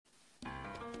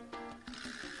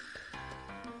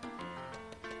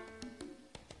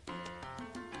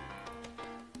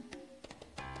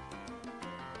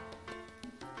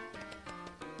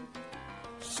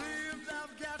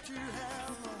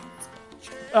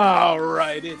All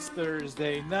right, it's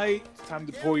Thursday night. Time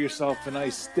to pour yourself a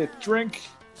nice stiff drink.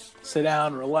 Sit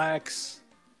down, relax.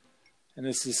 And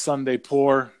this is Sunday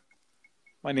Pour.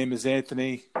 My name is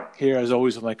Anthony. Here, as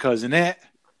always, with my cousin Ant.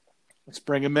 Let's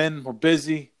bring him in. We're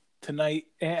busy tonight.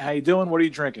 Ant, how you doing? What are you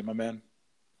drinking, my man?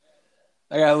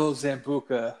 I got a little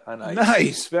Zambuca on ice.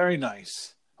 Nice, very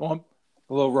nice.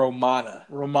 A little Romana.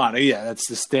 Romana, yeah, that's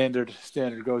the standard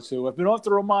go-to. I've been off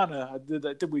the Romana.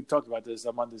 I think we talked about this.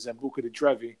 I'm on the Zambuca di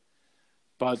Trevi.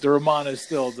 But the Romana is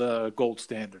still the gold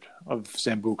standard of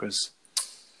Zambucas.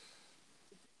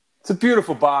 It's a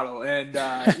beautiful bottle, and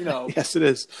Yes, it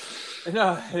is.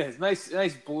 No, it is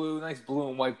nice blue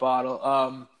and white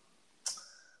bottle.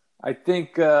 I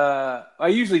think I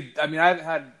haven't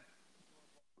had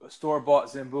a store-bought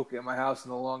Zambuca in my house in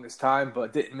the longest time,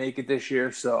 but didn't make it this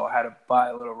year, so I had to buy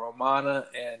a little Romana.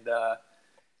 And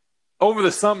over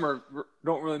the summer,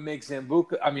 don't really make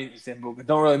Zambuca.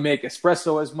 Don't really make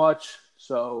espresso as much,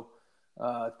 so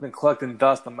it's been collecting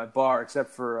dust on my bar, except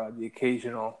for the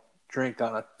occasional drink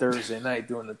on a Thursday night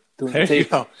doing the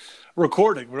tape.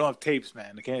 Recording. We don't have tapes,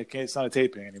 man. It's not a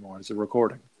taping anymore. It's a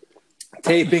recording.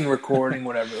 Taping, recording,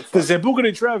 whatever. The Zambuca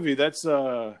di Trevi, that's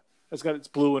got its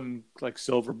blue and like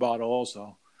silver bottle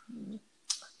also.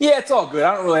 Yeah, it's all good.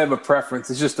 I don't really have a preference.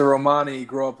 It's just the Romana. You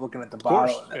grow up looking at the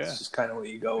bottle, course, and that's yeah. just kind of what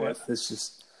you go with. It's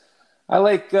just I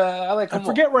like. I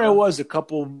forget where I was a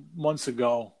couple months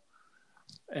ago,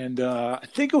 and I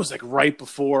think it was like right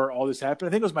before all this happened.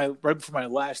 I think it was right before my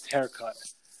last haircut,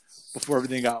 before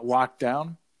everything got locked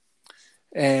down,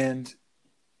 and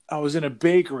I was in a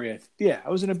bakery. I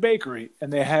was in a bakery,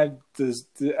 and they had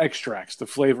the extracts, the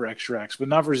flavor extracts, but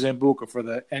not for Zambuca, for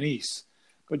the anise.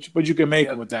 But you can make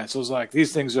them with that. So it's like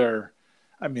these things are,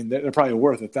 they're probably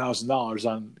worth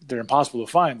 $1,000. They're impossible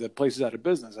to find. The place is out of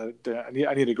business. I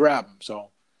need to grab them. So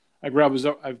I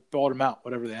bought them out,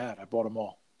 whatever they had. I bought them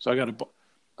all. So I got to.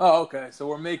 Oh, okay. So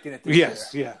we're making it.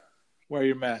 Yes, yeah. Wear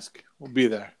your mask. We'll be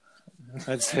there.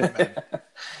 That's it, man.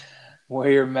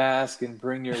 Wear your mask and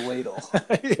bring your ladle.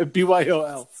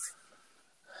 BYOL.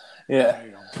 Yeah.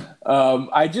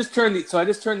 I just turned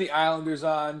the Islanders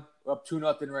on, up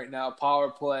 2-0 right now. Power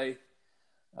play.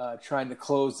 Trying to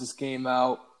close this game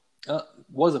out.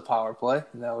 Was a power play.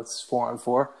 Now it's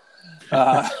 4-on-4.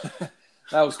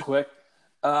 That was quick.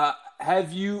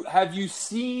 Have you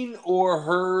seen or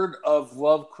heard of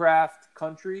Lovecraft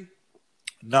Country?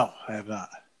 No, I have not.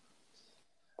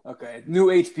 Okay, new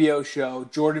HBO show.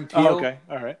 Jordan Peele. Oh, okay,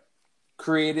 all right.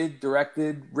 Created,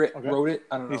 directed, wrote it.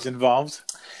 I don't know. He's involved.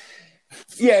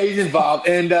 Yeah, he's involved,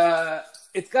 and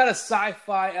it's got a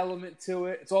sci-fi element to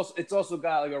it. It's also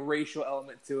got like a racial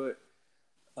element to it.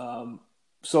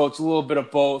 So it's a little bit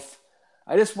of both.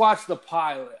 I just watched the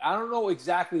pilot. I don't know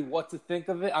exactly what to think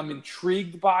of it. I'm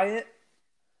intrigued by it.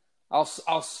 I'll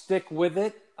stick with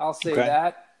it. I'll say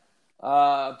that.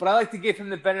 But I like to give him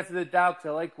the benefit of the doubt because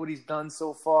I like what he's done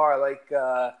so far.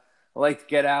 I liked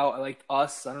Get Out. I liked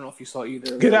Us. I don't know if you saw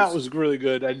either of Get those. Out was really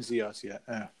good. I didn't see Us yet.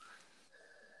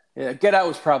 Yeah, Get Out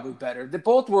was probably better. They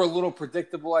both were a little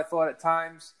predictable, I thought, at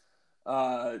times.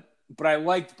 But I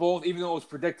liked both. Even though it was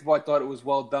predictable, I thought it was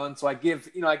well done. So I give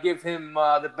him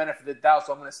the benefit of the doubt,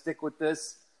 so I'm going to stick with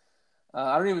this.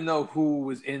 I don't even know who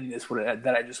was in this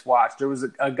that I just watched. There was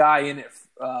a guy in it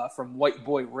from White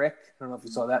Boy Rick. I don't know if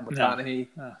you saw that, McConaughey.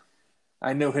 No.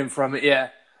 I knew him from it, yeah.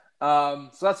 So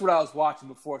that's what I was watching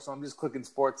before, so I'm just clicking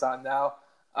sports on now.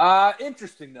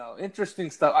 Interesting, though.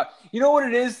 Interesting stuff. You know what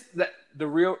it is? That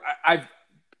I've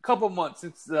a couple months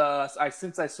since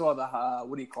I saw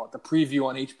the preview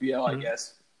on HBO, I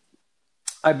guess.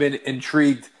 I've been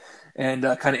intrigued and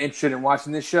kind of interested in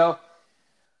watching this show.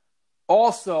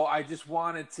 Also, I just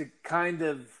wanted to kind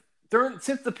of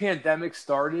since the pandemic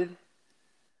started,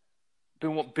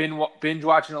 been binge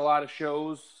watching a lot of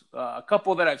shows. A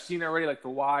couple that I've seen already, like The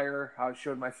Wire. How I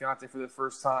showed my fiance for the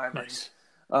first time. Nice.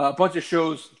 And, a bunch of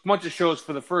shows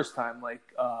for the first time, like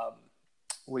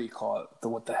what do you call it?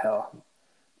 What the hell?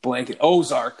 Blanket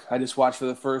Ozark. I just watched for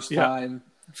the first time.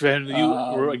 And you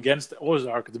were against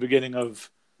Ozark at the beginning of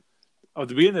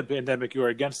the pandemic. You were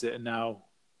against it, and now,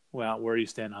 well, where do you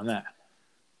stand on that?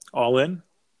 All in?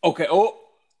 Okay.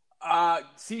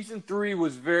 Season 3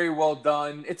 was very well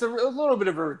done. It's a little bit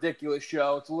of a ridiculous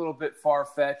show. It's a little bit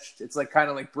far-fetched. It's like kind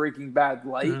of like Breaking Bad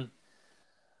light.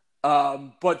 Mm-hmm.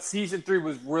 But season 3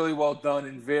 was really well done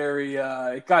and very.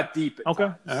 It got deep. At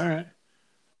times. All right.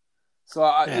 So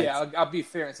I'll be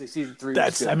fair and say season 3.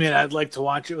 Was good. I'd like to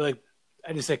watch it. Like,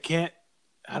 I can't.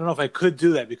 I don't know if I could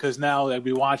do that because now I'd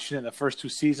be watching it in the first 2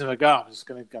 seasons. Like,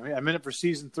 I'm in it for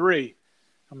season 3.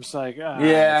 I'm just like,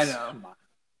 I know.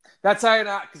 That's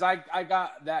how because I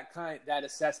got that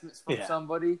assessment from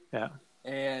somebody. Yeah.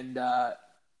 And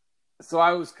so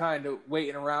I was kind of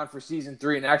waiting around for season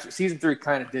 3, and actually season 3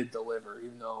 kind of did deliver,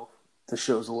 even though the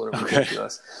show's a little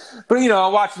ridiculous. But,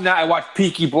 I'm watching that. I watched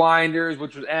Peaky Blinders,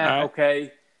 which was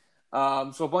okay.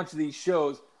 So a bunch of these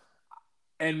shows.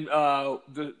 And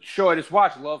the show I just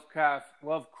watched,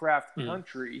 Lovecraft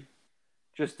Country,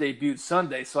 just debuted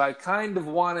Sunday. So I kind of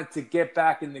wanted to get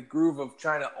back in the groove of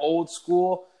trying to old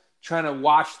school, trying to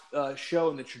watch a show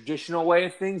in the traditional way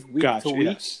of things week to week.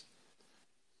 Yes.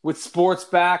 With sports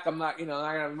back, I'm not, not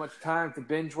gonna have much time to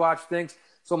binge watch things.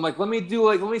 So I'm like, let me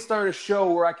start a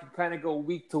show where I can kind of go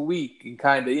week to week and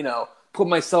kind of, put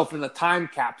myself in a time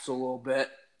capsule a little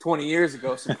bit, 20 years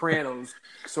ago, Sopranos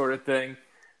sort of thing.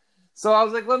 So I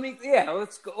was like,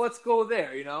 let's go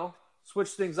there, switch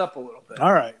things up a little bit.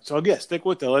 All right. So stick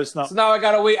with it. Let us know. So now I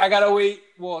gotta wait.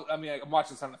 Well, I'm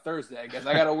watching this on a Thursday, I guess.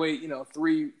 I gotta wait,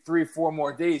 4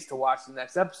 more days to watch the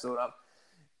next episode of.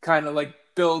 Kind of like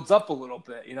builds up a little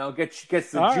bit,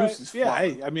 gets the juices flowing. Yeah,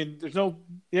 hey, the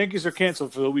Yankees are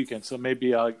canceled for the weekend, so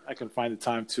maybe I can find the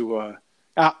time to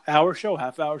half-hour show.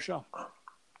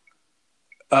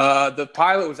 The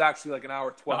pilot was actually like an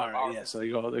hour 12. All right, yeah, so they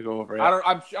go over. Yeah.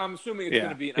 I'm assuming it's going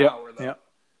to be an hour though.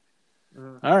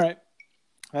 Yeah. All right,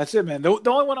 that's it, man.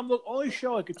 The only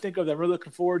show I could think of that I'm really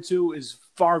looking forward to is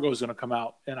Fargo's going to come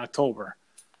out in October.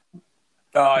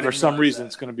 For some reason,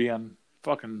 it's going to be on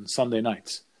fucking Sunday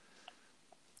nights.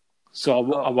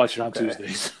 So I'll watch it on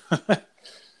Tuesdays.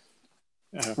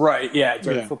 Right,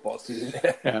 during football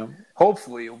season.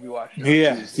 Hopefully you'll be watching.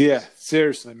 Yeah.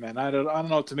 Seriously, man. I don't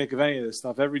know what to make of any of this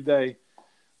stuff. Every day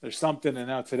there's something, and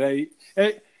now today,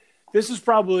 this is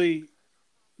probably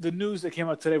the news that came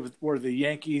out today were the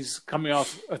Yankees coming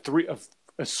off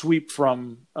a sweep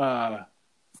from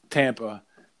Tampa,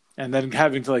 and then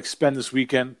having to spend this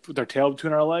weekend with their tail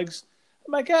between our legs.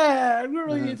 I'm like, we don't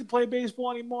really need to play baseball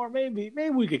anymore. Maybe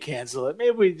we could cancel it.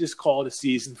 Maybe we just call it a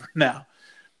season for now.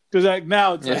 Because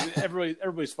now it's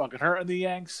everybody's fucking hurting the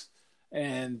Yanks,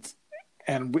 and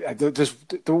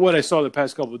what I saw the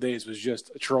past couple of days was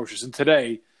just atrocious. And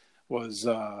today was,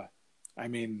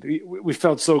 we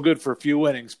felt so good for a few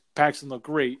innings. Paxton looked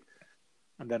great,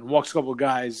 and then walks a couple of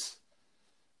guys.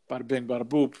 Bada bing, bada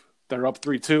boop. They're up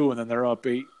 3-2, and then they're up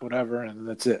 8, whatever, and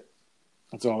that's it.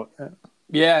 That's all.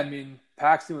 Yeah,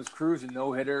 Paxton was cruising,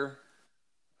 no-hitter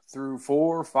through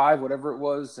 4 or 5, whatever it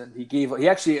was, and he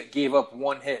actually gave up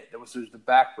one hit. That was the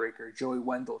backbreaker, Joey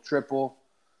Wendell triple,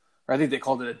 or I think they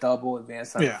called it a double,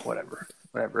 advanced time, whatever.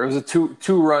 It was a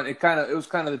two run. It was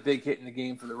kind of the big hit in the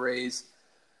game for the Rays.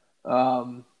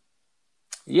 The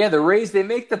Rays they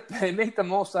make the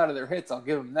most out of their hits. I'll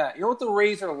give them that. You know what the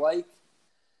Rays are like?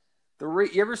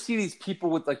 You ever see these people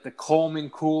with the Coleman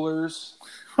coolers?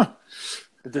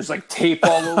 There's tape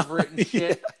all over it and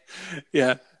shit.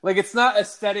 Yeah. It's not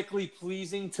aesthetically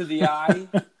pleasing to the eye.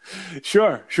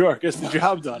 Sure. Gets the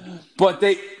job done. But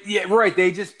they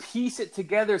just piece it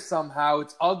together somehow.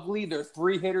 It's ugly. They're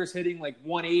 3 hitters hitting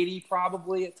 180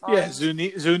 probably at times. Yeah,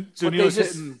 Zunino's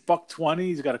hitting $120.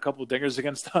 He's got a couple of dingers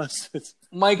against us.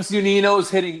 Mike Zunino's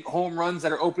hitting home runs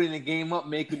that are opening the game up,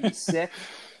 making me sick.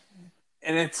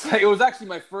 And it was actually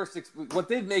my first what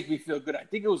did make me feel good. I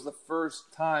think it was the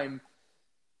first time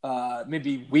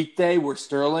maybe weekday where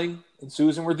Sterling and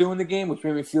Susan were doing the game, which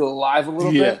made me feel alive a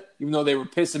little bit, even though they were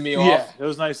pissing me off. Yeah, it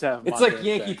was nice to have them. It's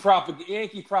Yankee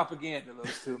propaganda,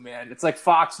 those two, man. It's like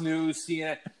Fox News,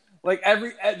 CNN.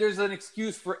 There's an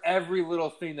excuse for every little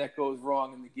thing that goes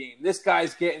wrong in the game. This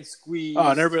guy's getting squeezed. Oh,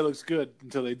 and everybody looks good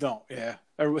until they don't. Yeah,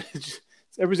 everybody's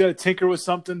got to tinker with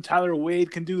something. Tyler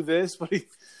Wade can do this, but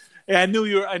I knew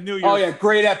you. Oh yeah,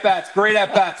 great at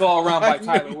bats all around by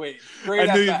Tyler Wade.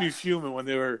 I knew you'd be fuming when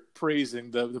they were praising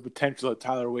the potential that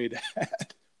Tyler Wade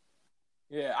had.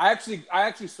 Yeah, I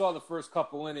actually saw the first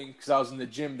couple innings because I was in the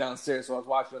gym downstairs, so I was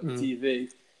watching on the TV.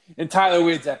 And Tyler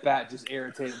Wade's at bat just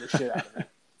irritated the shit out of me.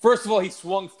 First of all, he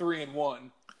swung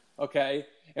 3-1. Okay,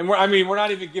 and we're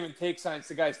not even giving take signs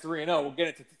to guys 3-0. We'll get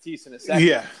into Tatis in a second.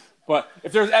 Yeah. But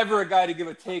if there's ever a guy to give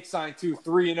a take sign to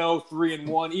 3-0,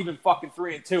 3-1, even fucking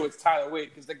 3-2, it's Tyler Wade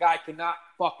because the guy cannot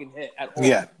fucking hit at all.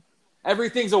 Yeah.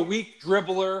 Everything's a weak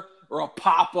dribbler or a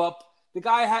pop-up. The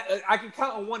guy I can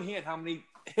count on one hand how many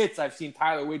hits I've seen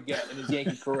Tyler Wade get in his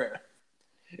Yankee career.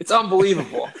 It's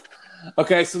unbelievable.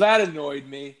 Okay, so that annoyed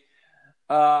me.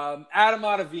 Adam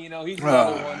Ottavino, he's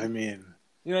another one. You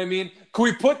know what I mean? Can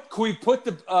we put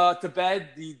to bed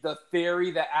the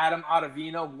theory that Adam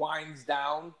Ottavino winds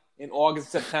down in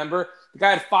August, September? The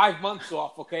guy had 5 months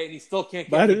off, okay, and he still can't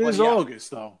get anybody out. But it is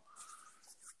August, though.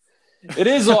 It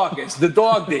is August, the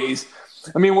dog days.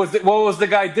 What was the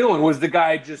guy doing? Was the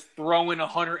guy just throwing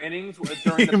 100 innings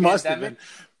during the pandemic?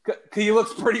 He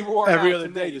looks pretty worn out every other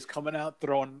to day, me. just coming out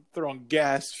throwing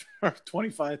gas for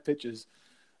 25 pitches.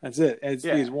 That's it.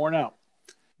 He's worn out.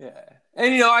 Yeah.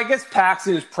 And, I guess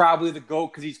Paxton is probably the GOAT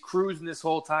because he's cruising this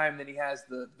whole time. Then he has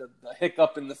the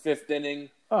hiccup in the 5th inning.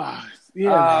 Oh, yeah,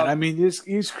 man. I mean,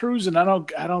 he's cruising. I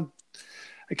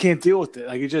can't deal with it.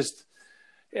 Like, he just,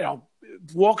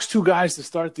 walks 2 guys to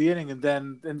start the inning and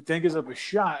then gives up a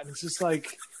shot. And it's just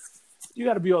like, you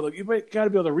got to be able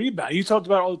to rebound. You talked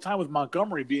about it all the time with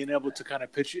Montgomery being able to kind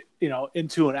of pitch,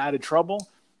 into and out of trouble.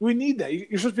 We need that.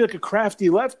 You're supposed to be like a crafty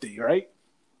lefty, right?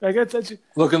 I guess that's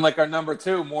looking like our number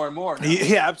 2 more and more now.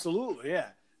 Yeah, absolutely. Yeah.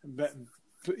 But,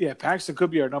 yeah, Paxton could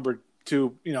be our number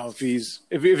 2, if he's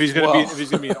going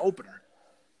to be an opener.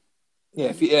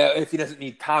 Yeah, if he doesn't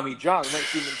need Tommy John, we might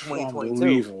see him in 2022.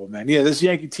 Unbelievable, man. Yeah, this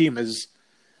Yankee team is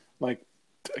like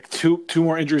two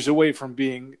more injuries away from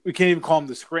being. We can't even call them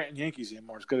the Scranton Yankees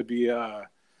anymore. It's going to be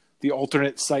the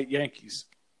alternate site Yankees.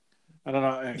 I don't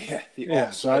know.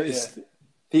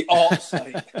 The alt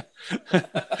site.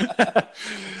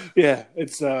 Yeah,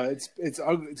 it's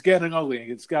ugly. It's getting ugly.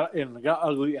 It got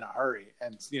ugly in a hurry,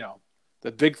 and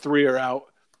the big 3 are out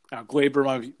now.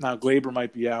 Glaber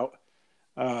might be out.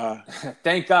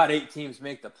 Thank God 8 teams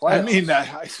make the playoffs. I mean,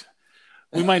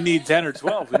 we might need 10 or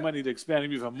 12. We might need to expand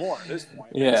him even more at this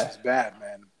point. Yeah, this is bad,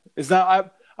 man. It's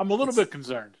not. I'm a little bit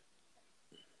concerned.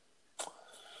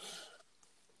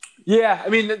 Yeah, I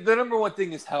mean, the number one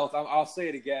thing is health. I'll say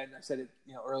it again. I said it,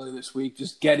 earlier this week.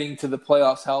 Just getting to the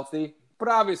playoffs healthy. But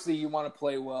obviously, you want to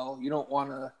play well. You don't want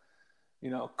to,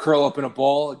 curl up in a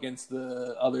ball against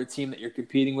the other team that you're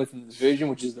competing with in the division,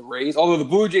 which is the Rays. Although the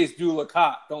Blue Jays do look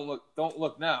hot. Don't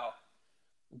look now.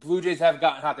 The Blue Jays have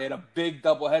gotten hot. They had a big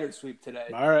doubleheader sweep today.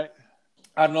 All right.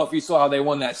 I don't know if you saw how they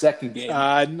won that second game.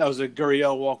 That was a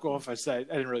Gurriel walk-off. I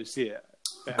didn't really see it.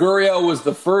 Yeah. Gurriel was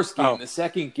the first game. Oh. The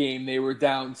second game, they were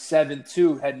down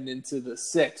 7-2 heading into the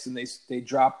 6th, and they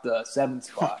dropped the 7th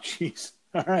spot. Jeez.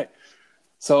 All right.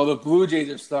 So the Blue Jays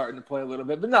are starting to play a little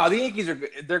bit. But no, the Yankees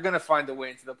they're going to find a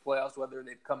way into the playoffs, whether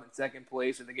they come in second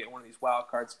place or they get one of these wild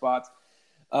card spots.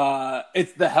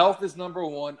 It's the health is number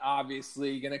 1,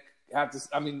 obviously. You're going to have to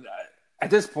 – I mean,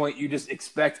 at this point, you just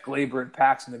expect Glaber and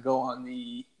Paxton to go on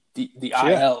the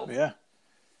IL. Yeah.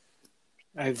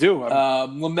 I do.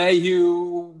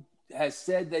 LeMahieu has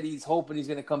said that he's hoping he's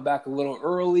going to come back a little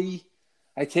early.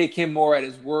 I take him more at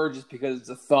his word just because it's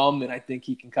a thumb, and I think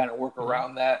he can kind of work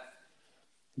around that.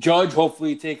 Judge,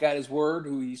 hopefully, take out his word,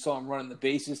 who you saw him running the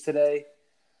bases today.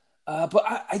 But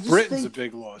I just Britton's a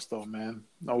big loss, though, man.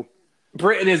 No,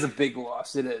 Britton is a big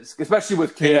loss. It is, especially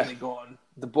with Canley gone.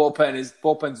 The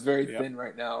bullpen's very thin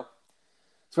right now,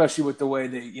 especially with the way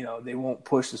they won't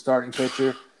push the starting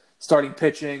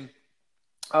pitching.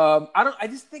 I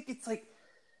just think it's like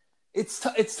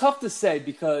it's tough to say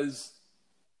because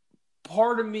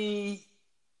part of me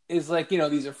is like,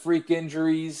 these are freak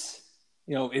injuries,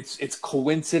 it's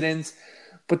coincidence,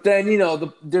 but then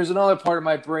there's another part of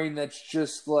my brain that's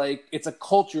just like it's a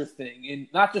culture thing, and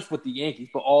not just with the Yankees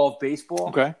but all of baseball.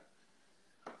 Okay,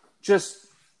 just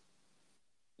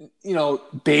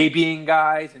babying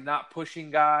guys and not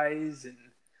pushing guys, and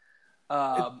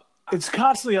it's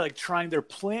constantly like they're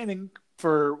planning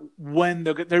for when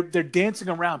they're dancing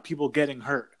around people getting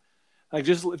hurt. Like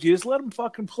if you just let them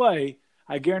fucking play,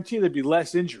 I guarantee there'd be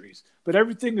less injuries. But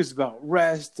everything is about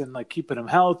rest and like keeping them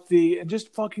healthy and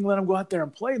just fucking let them go out there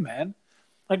and play, man.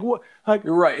 Like what? Like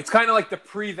you're right. It's kind of like the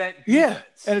prevent defense. Yeah,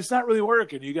 and it's not really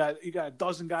working. You got a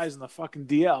dozen guys in the fucking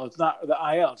DL. It's not the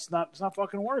IL. It's not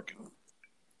fucking working.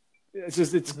 It's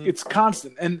just it's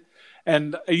constant.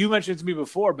 And you mentioned to me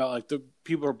before about like the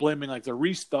people are blaming like the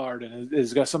restart, and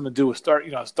it's got something to do with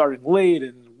starting late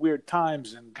and weird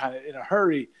times and kind of in a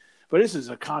hurry. But this is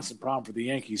a constant problem for the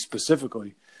Yankees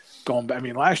specifically. Going back, I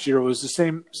mean, last year it was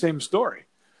the same story.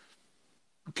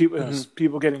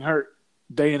 People getting hurt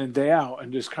day in and day out,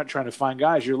 and just trying to find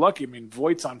guys. You're lucky. I mean,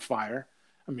 Voigt's on fire.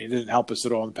 I mean, it didn't help us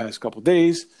at all in the past couple of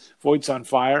days. Voigt's on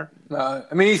fire. I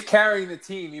mean, he's carrying the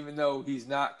team, even though he's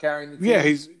not carrying the team. Yeah,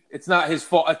 it's not his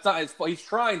fault. It's not his fault. He's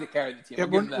trying to carry the team. Yeah,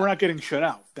 we're not getting shut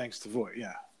out thanks to Voigt.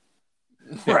 Yeah,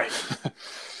 right.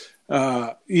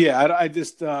 I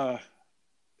just at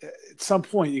some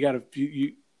point you got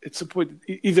to at some point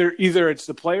either it's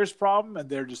the players' problem and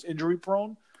they're just injury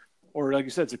prone, or like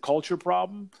you said, it's a culture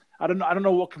problem. I don't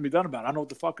know what can be done about it. I don't know what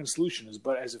the fucking solution is,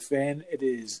 but as a fan, it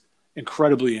is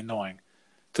incredibly annoying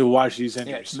to watch these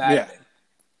injuries. Yeah, it's maddening. Yeah.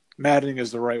 Maddening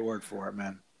is the right word for it,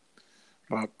 man.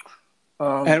 But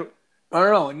I don't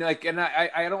know. Like, and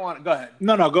I don't want to go ahead.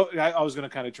 No, go. I was going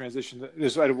to kind of transition. I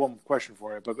had one question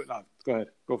for you, but no, go ahead,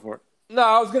 go for it. No,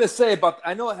 I was going to say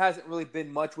I know it hasn't really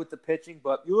been much with the pitching,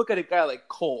 but you look at a guy like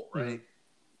Cole, right?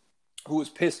 who was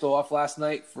pissed off last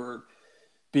night for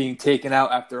being taken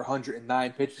out after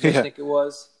 109 pitches, I think it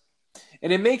was.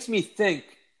 And it makes me think,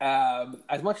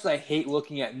 as much as I hate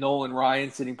looking at Nolan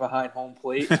Ryan sitting behind home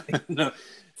plate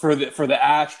for the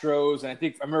Astros, and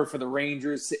I remember for the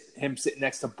Rangers, him sitting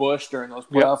next to Bush during those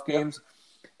playoff games.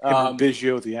 Him and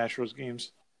Biggio at the Astros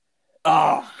games.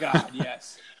 Oh God,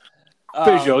 yes.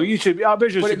 Biggio, you should be.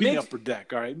 Biggio should be in the upper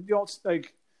deck. All right, you don't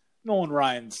like Nolan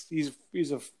Ryan's. He's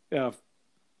a.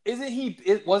 Isn't he?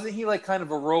 Wasn't he like kind of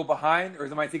a row behind, or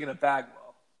am I thinking of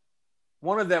Bagwell?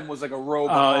 One of them was like a row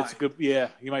behind. It's good. Yeah,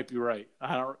 you might be right.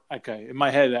 I don't. Okay, in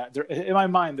my head, in my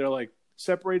mind, they're like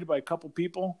separated by a couple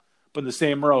people, but in the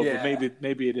same row. Yeah. But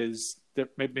maybe it is.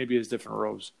 Maybe it's different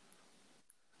rows.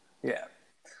 Yeah.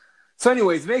 So,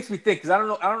 anyways, it makes me think because I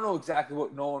don't know exactly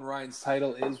what Nolan Ryan's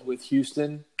title is with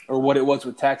Houston or what it was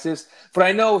with Texas, but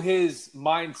I know his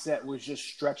mindset was just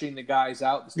stretching the guys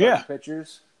out, the starting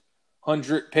pitchers.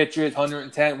 100 pitches,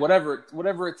 110,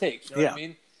 whatever it takes. You know what I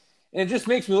mean? And it just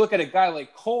makes me look at a guy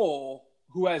like Cole,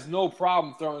 who has no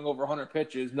problem throwing over 100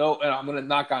 pitches. And I'm going to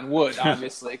knock on wood,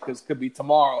 obviously, because it could be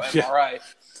tomorrow, MRI.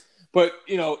 But,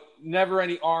 never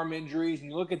any arm injuries. And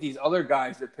you look at these other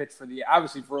guys that pitch for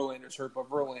obviously Verlander's hurt, but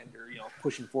Verlander,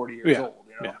 pushing 40 years old,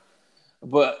 Yeah.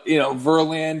 But,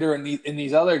 Verlander and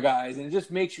these other guys. And it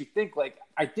just makes you think, like,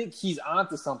 I think he's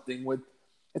onto something with.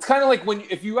 It's kind of like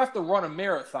if you have to run a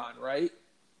marathon, right?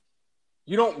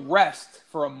 You don't rest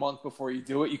for a month before you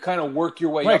do it. You kind of work your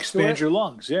way up expand to it. your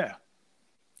lungs, yeah.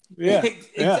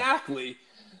 Exactly.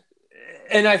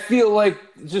 And I feel like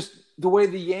just the way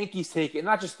the Yankees take it,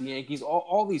 not just the Yankees,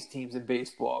 all these teams in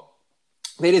baseball,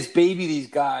 they just baby these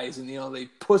guys and, they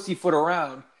pussyfoot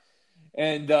around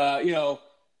and,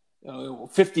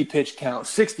 50 pitch count,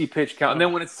 60 pitch count. And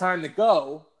then when it's time to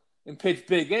go, and pitch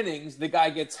big innings, the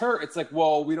guy gets hurt. It's like,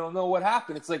 well, we don't know what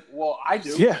happened. It's like, well, I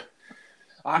do. Yeah.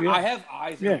 I have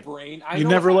eyes and a brain. You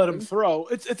never let him throw.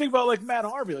 Think about like Matt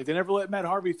Harvey. Like they never let Matt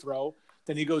Harvey throw.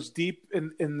 Then he goes deep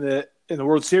in the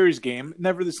World Series game.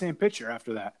 Never the same pitcher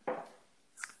after that.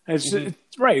 And it's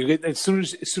right. As soon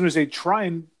as they try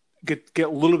and get a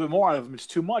little bit more out of him, it's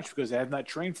too much because they have not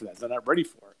trained for that. They're not ready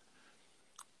for it.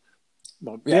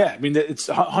 Well, I mean, it's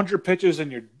 100 pitches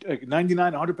and you're like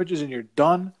 99, 100 pitches and you're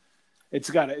done. It's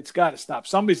got to stop.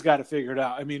 Somebody's got to figure it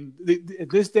out. I mean, at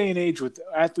this day and age, with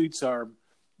athletes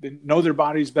they know their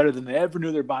bodies better than they ever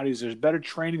knew their bodies. There's better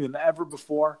training than ever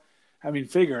before. I mean,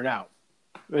 figure it out.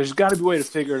 There's got to be a way to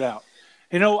figure it out.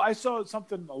 I saw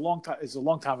something a long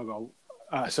time ago.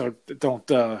 So don't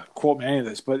quote me on any of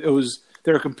this, but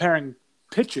they were comparing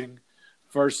pitching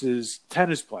versus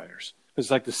tennis players.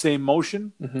 It's like the same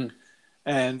motion,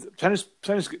 and tennis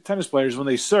players when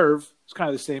they serve. It's kind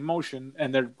of the same motion,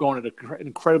 and they're going at an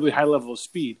incredibly high level of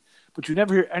speed. But you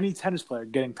never hear any tennis player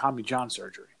getting Tommy John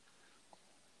surgery.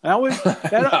 And I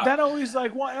always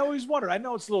wondered. I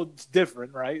know it's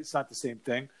different, right? It's not the same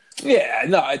thing. Yeah,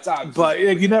 no, it's obvious. But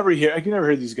you never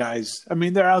hear these guys. I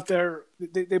mean, they're out there.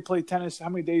 They play tennis how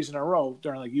many days in a row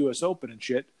during like U.S. Open and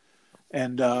shit,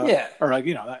 and or like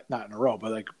not in a row,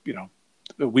 but like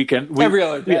the weekend every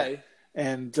other day. Yeah.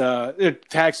 And they're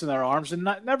taxing their arms, and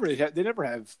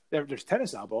there's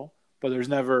tennis elbow, but there's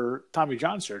never Tommy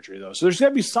John surgery though. So there's got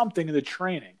to be something in the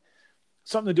training,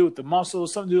 something to do with the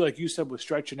muscles, something to do like you said with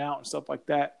stretching out and stuff like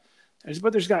that.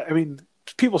 But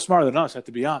people smarter than us have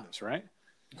to be on this, right?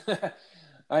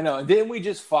 I know. Didn't we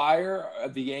just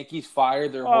the Yankees fire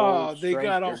their whole they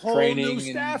got a whole new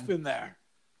staff in there.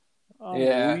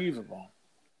 Unbelievable. Yeah.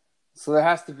 So there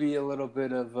has to be a little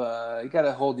bit of you got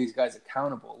to hold these guys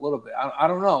accountable a little bit. I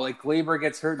don't know. Like Gleyber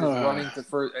gets hurt just running to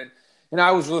first, and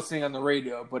I was listening on the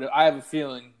radio, but I have a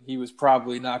feeling he was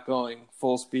probably not going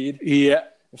full speed. Yeah.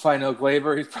 If I know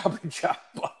Gleyber, he's probably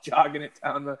jogging it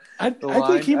down the line. I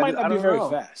think he might not be very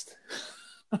fast.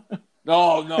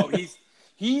 No,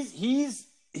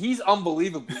 he's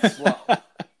unbelievably slow.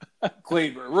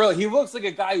 Gleyber, really, he looks like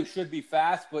a guy who should be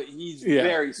fast, but he's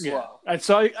very slow. Yeah. I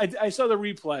saw the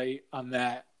replay on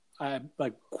that,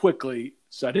 like quickly,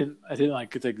 so I didn't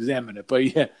like get to examine it, but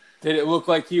yeah. Did it look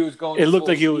like he was going? It looked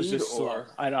like he was just slow.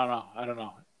 I don't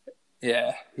know.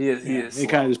 Yeah, he is. He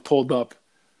kind of just pulled up,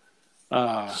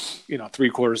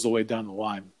 3/4 of the way down the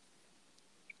line.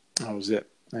 That was it,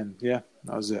 and that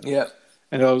was it. Yeah,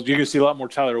 and you're gonna see a lot more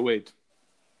Tyler Wade.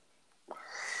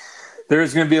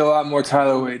 There's going to be a lot more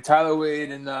Tyler Wade. Tyler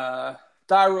Wade and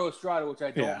Thairo Estrada, which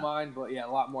I don't mind, but a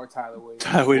lot more Tyler Wade.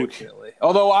 Unfortunately.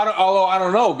 Although I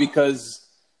don't know, because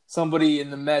somebody in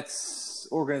the Mets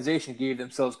organization gave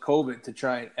themselves COVID to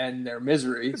try and end their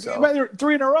misery. So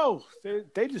 3 in a row.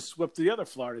 They just swept the other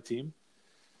Florida team.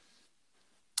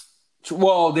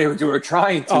 Well, they were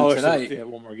trying to tonight. So, yeah,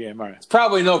 one more game. All right. It's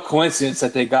probably no coincidence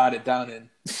that they got it down in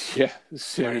Yeah,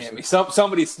 seriously. Miami.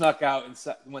 Somebody snuck out and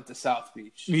went to South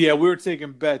Beach. Yeah, we were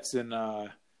taking bets in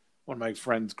one of my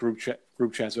friends' group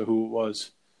chats. So who it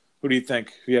was? Who do you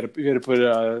think? If you had to put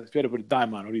a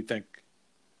dime on, who do you think?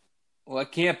 Well, I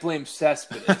can't blame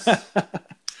Cespedes.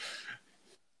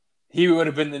 He would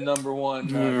have been the number one.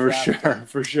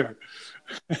 For sure.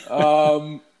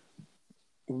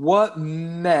 What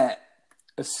Met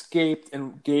escaped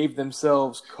and gave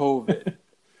themselves COVID?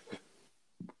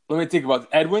 Let me think about it.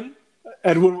 Edwin.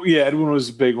 Edwin was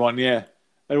a big one. Yeah,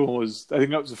 Edwin was. I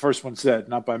think that was the first one said,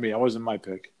 not by me. I wasn't my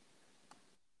pick.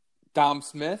 Dom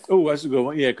Smith. Oh, that's a good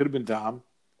one. Yeah, it could have been Dom.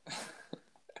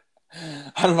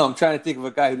 I don't know. I'm trying to think of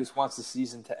a guy who just wants the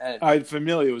season to end.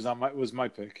 Familia was my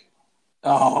pick.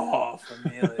 Oh,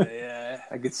 Familia, yeah.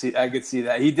 I could see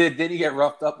that. He did. Didn't he get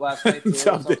roughed up last night too, or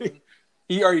something?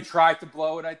 He already tried to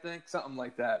blow it, I think, something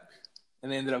like that, and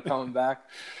they ended up coming back.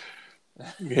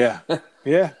 Yeah,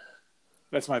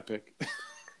 that's my pick.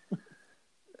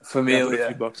 Familia. A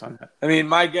few bucks on that. I mean,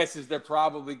 my guess is they're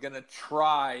probably going to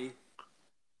try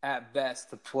at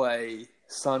best to play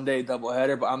Sunday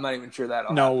doubleheader, but I'm not even sure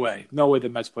that'll happen. No way the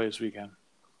Mets play this weekend.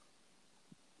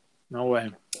 No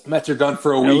way. Mets are done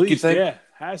for a week, you think? Yeah,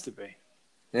 has to be.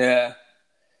 Yeah.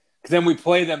 Because then we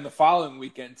play them the following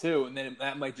weekend, too, and then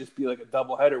that might just be like a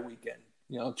doubleheader weekend.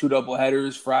 2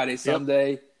 doubleheaders, Friday,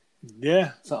 Sunday.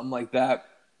 Yeah. Something like that.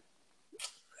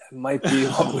 It might be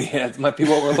what we had. It might be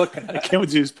what we're looking at. I can't wait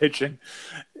to use pitching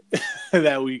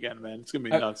that weekend, man. It's going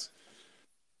to be nuts.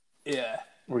 Yeah.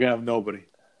 We're going to have nobody.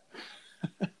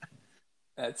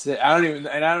 That's it. I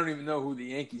don't even know who the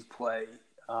Yankees play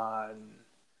on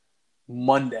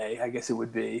Monday. I guess it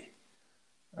would be.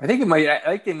 I think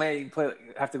they might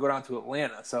have to go down to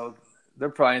Atlanta, so they'll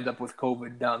probably end up with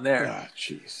COVID down there. Ah,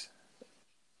 jeez.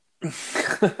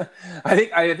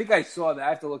 I think I saw that. I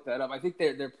have to look that up. I think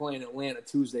they're playing Atlanta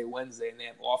Tuesday, Wednesday, and they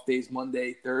have off days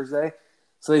Monday, Thursday.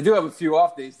 So they do have a few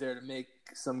off days there to make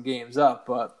some games up.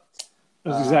 But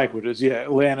that's exactly what it is. Yeah,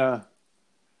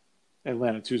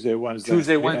 Atlanta Tuesday,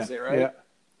 Wednesday. Wednesday, right? Yeah.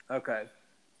 Okay.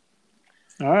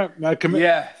 All right.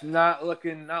 Not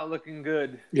looking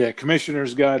good. Yeah,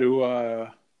 commissioner's got to,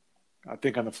 I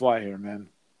think, on the fly here, man.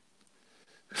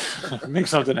 Make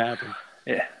something happen.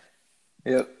 Yeah.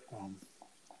 Yep.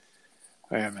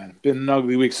 Yeah, man. Been an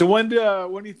ugly week. So when do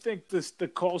you think the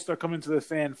calls start coming to the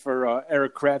fan for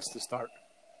Erik Kratz to start?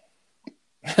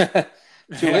 2 hits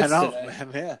today.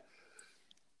 Man. Yeah.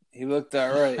 He looked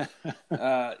all right.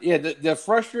 The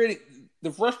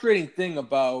frustrating thing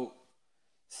about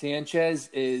Sanchez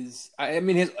is,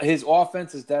 his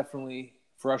offense is definitely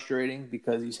frustrating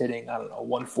because he's hitting,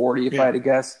 140 if I had to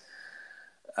guess.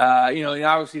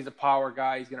 Obviously he's a power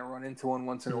guy. He's going to run into one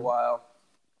once in a while.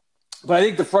 But I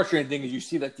think the frustrating thing is you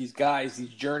see that these guys, these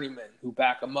journeymen who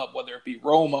back him up, whether it be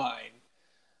Romine,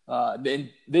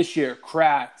 then this year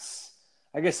Kratz.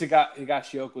 I guess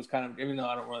Higashioka was kind of, even though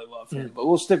I don't really love him, but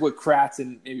we'll stick with Kratz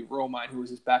and maybe Romine, who was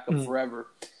his backup forever.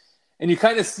 And you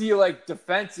kind of see,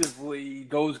 defensively,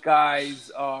 those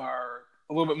guys are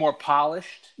a little bit more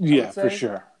polished. Yeah, for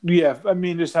sure. Yeah,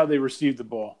 just how they receive the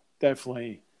ball.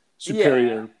 Definitely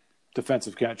superior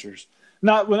defensive catchers.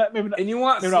 Not maybe not, and you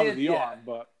want maybe not with the arm,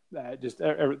 but just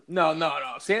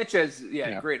no. Sanchez,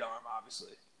 great arm,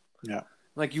 obviously. Yeah.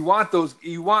 You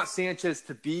want Sanchez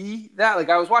to be that.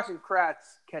 I was watching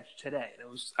Kratz catch today, and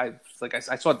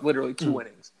I saw literally 2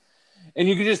 innings, and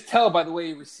you could just tell by the way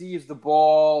he receives the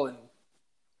ball, and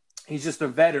he's just a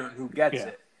veteran who gets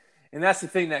it. And that's the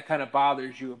thing that kind of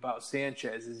bothers you about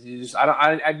Sanchez is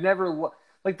I've never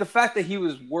the fact that he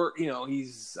was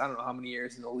he's I don't know how many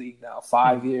years in the league now,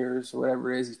 5 years or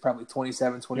whatever it is. He's probably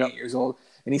 27, 28 years old,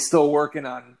 and he's still working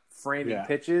on framing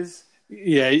pitches.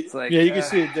 Yeah, you can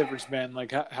see a difference, man.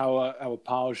 How a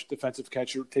polished defensive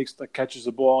catcher catches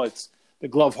the ball. It's the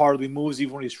glove hardly moves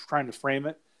even when he's trying to frame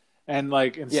it. And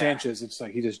Sanchez, it's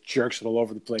he just jerks it all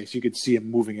over the place. You could see him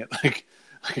moving it like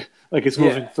it's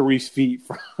moving 3 feet.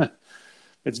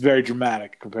 It's very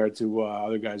dramatic compared to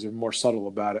other guys who are more subtle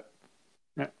about it.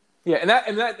 Yeah,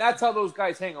 and that's how those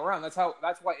guys hang around. That's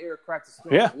why Erik Kratz is still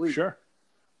in the league. Sure.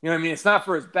 You know what I mean? It's not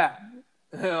for his bat.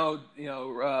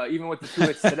 Even with the 2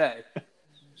 hits today.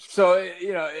 So,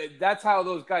 that's how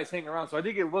those guys hang around. So I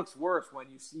think it looks worse when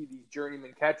you see these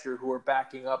journeyman catchers who are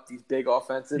backing up these big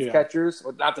offensive catchers.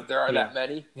 Well, not that there are that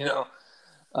many,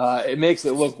 it makes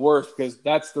it look worse because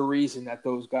that's the reason that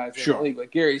those guys are in the league.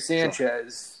 Like Gary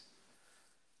Sanchez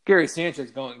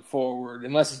going forward,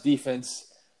 unless his defense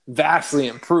vastly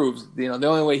improves, the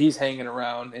only way he's hanging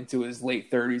around into his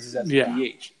late 30s is as a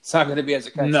DH. It's not going to be as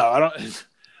a catcher. No,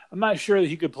 I'm not sure that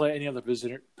he could play any other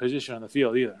position on the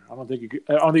field either. I don't think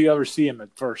you ever see him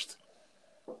at first.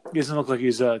 He doesn't look like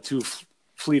he's too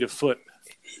fleet of foot.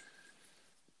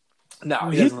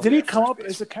 No, did he come up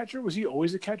as a catcher? Was he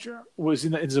always a catcher? Was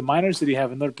in the minors? Did he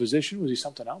have another position? Was he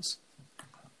something else?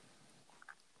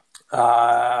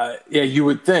 Yeah, you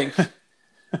would think. Did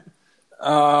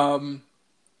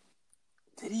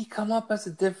he come up as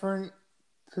a different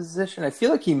position? I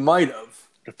feel like he might have.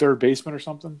 A third baseman or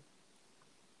something?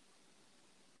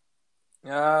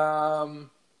 I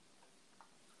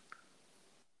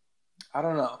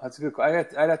don't know. That's a good question.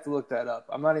 I'd have to look that up.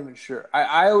 I'm not even sure.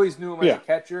 I always knew him as a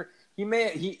catcher. He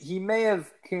may have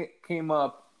came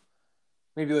up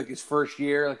maybe like his first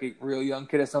year, like a real young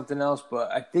kid or something else,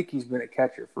 but I think he's been a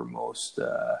catcher for most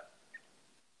of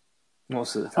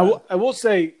the time. I will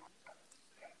say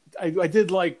I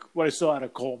did like what I saw out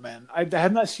of Cole, man. I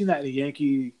have not seen that in a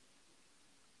Yankee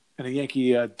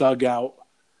dugout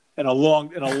in a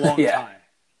long time.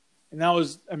 And that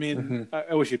was, I mean,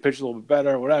 I wish he pitched a little bit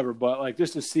better or whatever, but like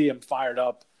just to see him fired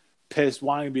up, pissed,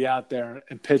 wanting to be out there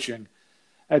and pitching,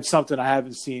 that's something I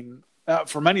haven't seen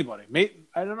from anybody.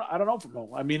 I don't know from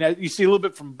whom. I mean, you see a little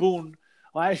bit from Boone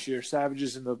last year.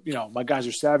 Savages in the, my guys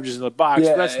are savages in the box.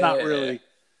 But that's not really,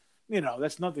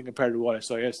 that's nothing compared to what I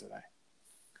saw yesterday.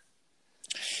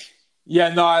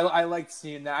 Yeah, no, I liked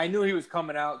seeing that. I knew he was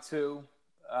coming out too.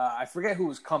 I forget who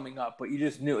was coming up, but you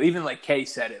just knew. Even like Kay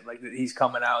said it, like that he's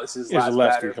coming out. This is his last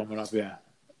lefty batter. Coming up,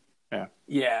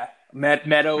 yeah.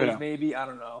 Meadows maybe, I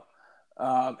don't know.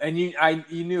 And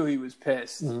you knew he was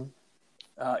pissed. Mm-hmm.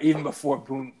 Even before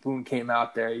Boone came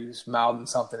out there, he was mouthing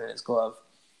something in his glove.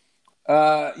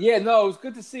 It was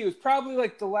good to see. It was probably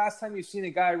like the last time you've seen a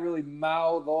guy really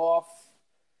mouth off.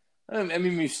 I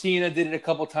mean, Mussina did it a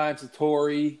couple times to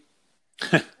Torrey.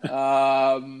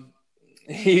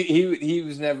 He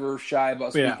was never shy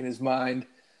about speaking his mind.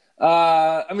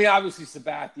 I mean, obviously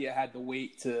Sabathia had to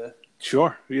wait to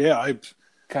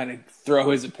kind of throw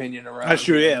his opinion around. That's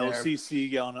true. Yeah,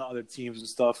 CC yelling at other teams and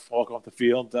stuff, walking off the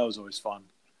field. That was always fun.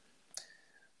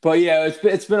 But yeah,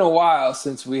 it's been a while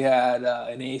since we had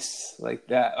an ace like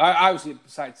that. Obviously,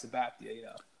 besides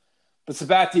Sabathia, but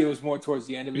Sabathia was more towards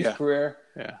the end of his career.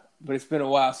 Yeah. But it's been a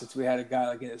while since we had a guy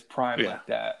like in his prime like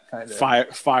that, kind of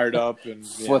fired up and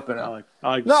flipping up. I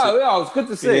like it was good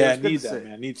to see. Yeah, I need that,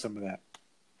 man. I need some of that.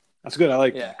 That's good. I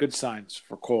like that. Good signs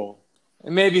for Cole.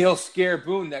 And maybe he'll scare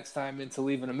Boone next time into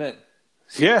leaving him in.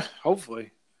 Yeah,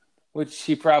 hopefully. Which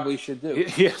he probably should do.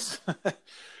 Yes.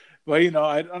 Well,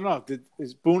 I don't know.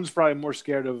 Boone's probably more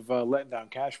scared of letting down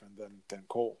Cashman than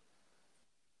Cole.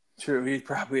 True. He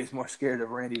probably is more scared of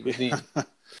Randy Levine.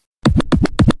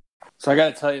 So I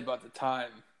got to tell you about the time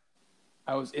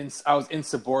I was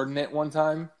insubordinate one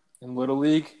time in Little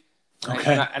League.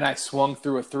 Okay. And I swung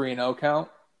through a 3-0 count.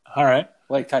 All right.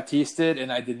 Like Tatis did,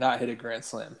 and I did not hit a grand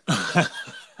slam.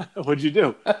 What'd you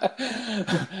do?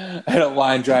 I had a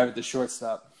line drive at the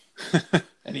shortstop,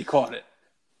 and he caught it.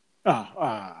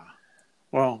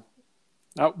 Well,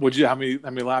 how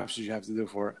many laps did you have to do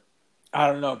for it? I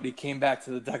don't know, but he came back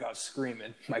to the dugout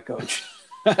screaming, my coach.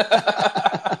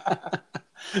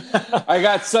 I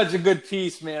got such a good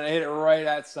piece, man. I hit it right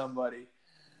at somebody.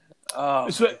 Oh,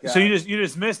 so you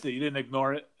just missed it. You didn't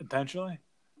ignore it intentionally?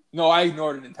 No, I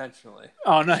ignored it intentionally.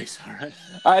 Oh, nice. All right.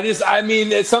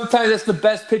 Sometimes that's the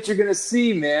best pitch you're going to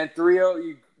see, man. 3-0,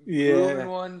 you grew in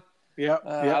one. Yeah.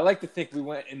 I like to think we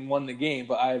went and won the game,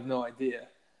 but I have no idea.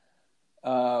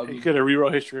 You could have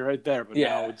rewrote history right there, but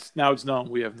now it's known.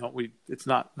 It's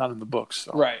not in the books.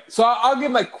 So. Right. So I'll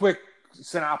give my quick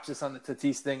synopsis on the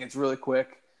Tatis thing. It's really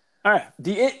quick. All right.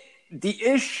 The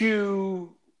issue.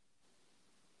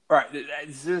 All right.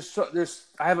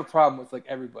 I have a problem with like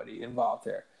everybody involved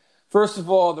here. First of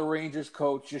all, the Rangers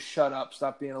coach, just shut up,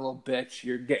 stop being a little bitch.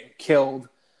 You're getting killed.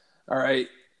 All right.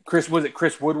 Chris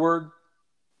Woodward?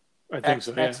 I think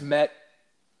so. Ex-Met.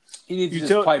 He needs to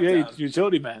just pipe down.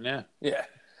 Utility man. Yeah. Yeah.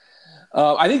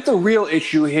 I think the real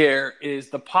issue here is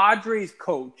the Padres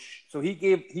coach. So he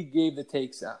gave the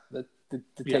take sign, the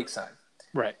take sign.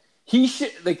 Right. He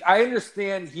should I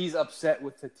understand he's upset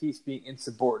with Tatis being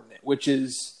insubordinate, which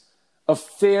is a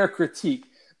fair critique.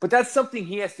 But that's something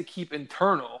he has to keep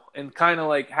internal and kind of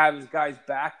like have his guys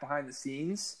back behind the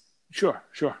scenes. Sure.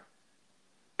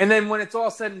 And then when it's all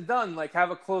said and done, like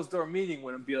have a closed door meeting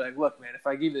with him, be like, look, man, if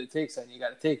I give you the take sign, you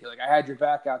got to take it. Like I had your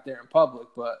back out there in public,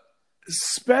 but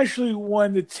especially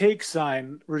when the take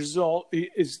sign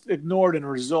is ignored and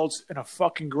results in a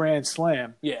fucking grand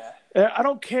slam. Yeah. I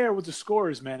don't care what the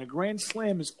score is, man. A grand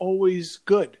slam is always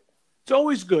good. It's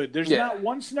always good. There's not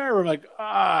one scenario where I'm like,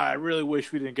 I really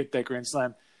wish we didn't get that grand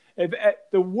slam.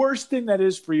 The worst thing that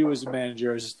is for you as a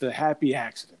manager is the happy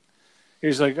accident.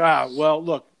 He's like, well,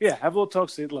 look, yeah, have a little talk.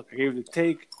 Say, look, I gave you the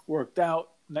take, worked out.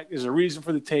 There's a reason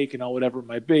for the take, whatever it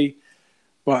might be.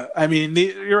 But, I mean,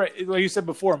 you're right. Like you said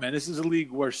before, man, this is a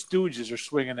league where stooges are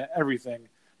swinging at everything,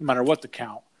 no matter what the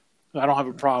count. I don't have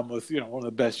a problem with, one of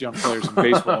the best young players in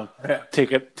baseball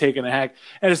taking a hack.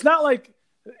 And it's not like,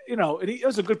 and he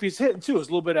was a good piece of hitting, too. It was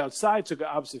a little bit outside, took it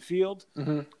opposite field.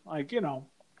 Mm-hmm. Like,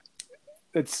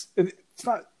 it's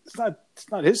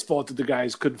not his fault that the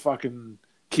guys couldn't fucking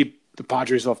keep the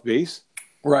Padres off base.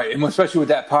 Right, and especially with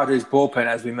that Padres bullpen,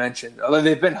 as we mentioned. Although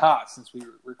they've been hot since we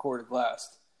recorded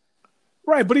last.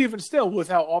 Right, but even still, with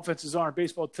how offenses are in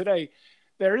baseball today,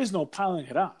 there is no piling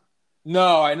it on.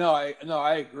 No, I know.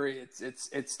 I agree.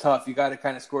 It's tough. You got to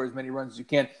kind of score as many runs as you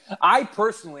can. I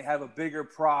personally have a bigger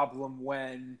problem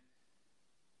when,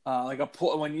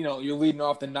 when you're leading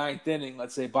off the ninth inning,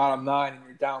 let's say bottom 9, and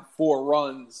you're down 4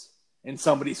 runs, and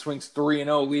somebody swings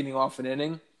 3-0 leading off an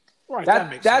inning. Right,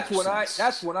 that's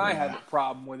when I have a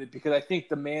problem with it, because I think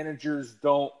the managers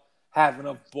don't have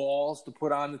enough balls to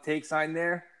put on the take sign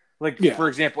there. For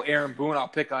example, Aaron Boone, I'll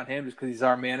pick on him just because he's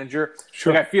our manager.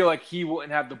 Sure. I feel like he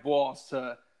wouldn't have the balls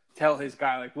to tell his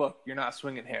guy, look, you're not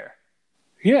swinging here.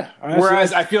 Yeah.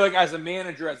 Whereas I feel like as a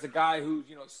manager, as the guy who's,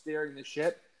 steering the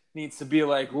ship, needs to be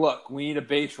like, look, we need a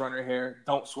base runner here.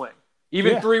 Don't swing.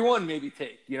 Even 3-1 maybe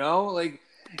take,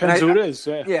 Depends who it is.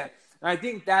 Yeah. Yeah. And I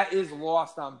think that is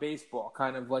lost on baseball,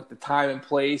 kind of like the time and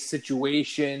place,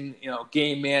 situation,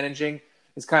 game managing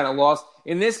is kind of lost.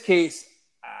 In this case,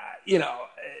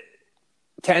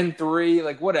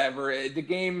 10-3, whatever. The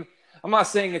game, I'm not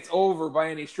saying it's over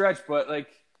by any stretch, but I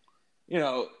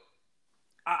don't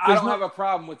have a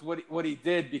problem with what he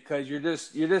did, because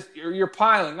you're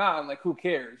piling on. Who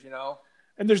cares,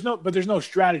 And there's no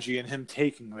strategy in him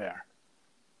taking there.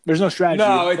 There's no strategy.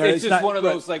 No, it's just one of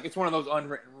those it's one of those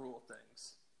unwritten rule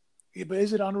things. Yeah, but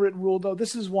is it unwritten rule though?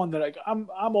 This is one that I'm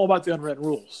all about the unwritten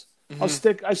rules.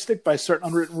 Mm-hmm. I stick by certain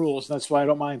unwritten rules, and that's why I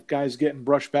don't mind guys getting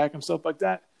brushed back and stuff like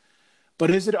that. But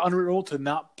is it an unwritten rule to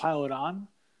not pile it on?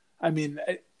 I mean,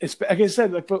 it's like I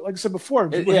said, like I said before,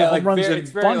 it's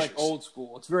very old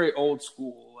school. It's very old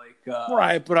school,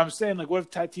 right. But I'm saying, what if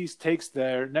Tatis takes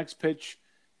their next pitch?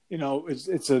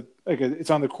 It's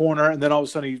on the corner, and then all of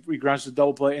a sudden he grounds to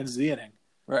double play, ends the inning.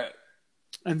 Right.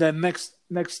 And then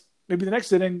maybe the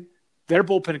next inning, their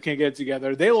bullpen can't get it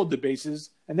together. They load the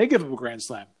bases and they give up a grand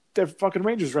slam. They're fucking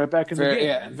Rangers right back in the game.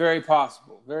 Yeah, very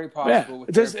possible. Very possible.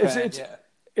 Yeah.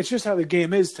 It's just how the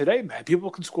game is today, man. People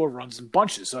can score runs in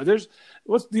bunches. So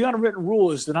what's the unwritten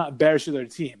rule is to not embarrass their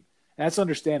team. And that's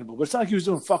understandable. But it's not like he was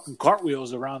doing fucking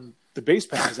cartwheels around the base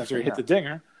paths after he hit the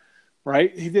dinger,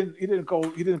 right? He didn't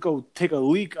go take a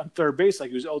leak on third base like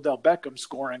he was Odell Beckham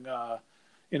scoring a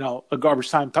garbage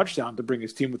time touchdown to bring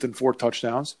his team within 4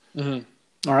 touchdowns.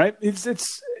 Mm-hmm. All right, I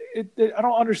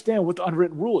don't understand what the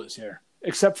unwritten rule is here,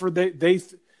 except for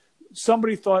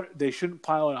somebody thought they shouldn't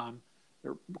pile it on.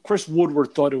 Chris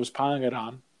Woodward thought it was piling it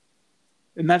on,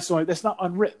 and that's not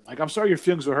unwritten. I'm sorry your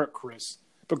feelings were hurt, Chris,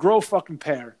 but grow a fucking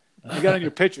pair and get on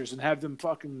your pitchers and have them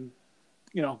fucking,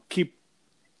 keep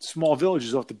small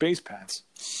villages off the base paths.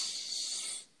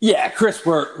 Yeah, Chris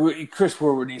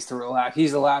Woodward needs to relax.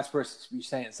 He's the last person to be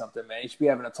saying something, man. He should be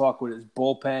having a talk with his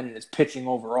bullpen and his pitching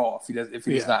overall if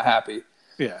he's not happy.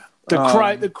 Yeah.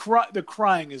 The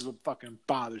crying is what fucking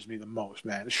bothers me the most,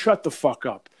 man. Shut the fuck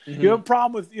up. Mm-hmm. You have a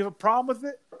problem with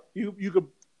it? You could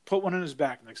put one in his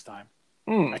back next time.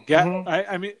 I get.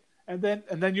 Mm-hmm. I mean, and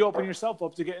then you open yourself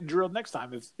up to getting drilled next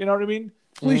time. If you know what I mean,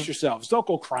 police yourselves. Don't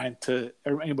go crying to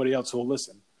anybody else who will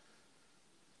listen.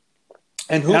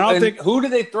 And who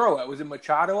did they throw at? Was it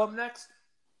Machado up next?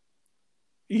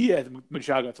 Yeah,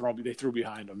 Machado got thrown. They threw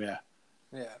behind him. Yeah.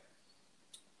 Yeah.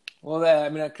 Well, I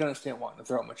can understand wanting to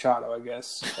throw Machado, I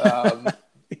guess.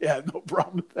 Yeah, no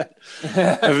problem with that.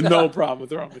 I have no problem with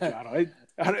throwing Machado.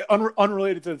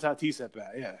 Unrelated to the Tatis at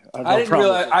bat, yeah. I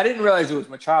didn't realize it was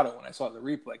Machado when I saw the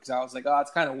replay, because I was like,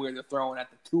 it's kind of weird they're throwing at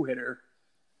the 2-hitter,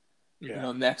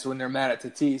 next when they're mad at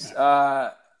Tatis.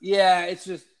 Yeah, it's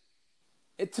just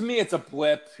to me, it's a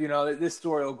blip. This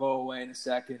story will go away in a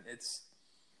second.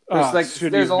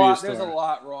 There's a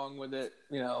lot wrong with it.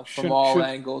 From all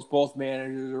angles, both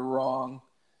managers are wrong.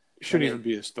 Shouldn't even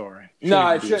be a story.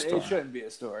 It shouldn't be a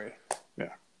story. Yeah.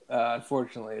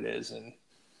 Unfortunately, it is, and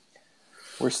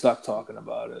we're stuck talking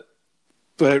about it.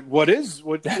 But what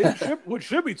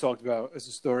should be talked about as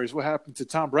a story is what happened to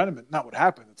Tom Brenneman. Not what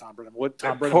happened to Tom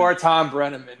Brenneman. Poor Tom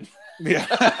Brenneman.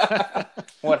 Yeah.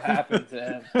 What happened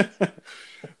to him?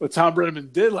 What Tom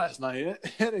Brenneman did last night,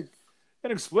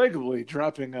 inexplicably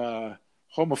dropping a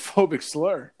homophobic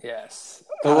slur. Yes.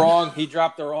 He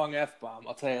dropped the wrong F-bomb.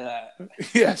 I'll tell you that.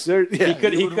 Yes, yeah, he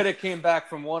could have came back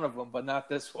from one of them, but not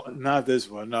this one. Not this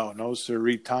one. No,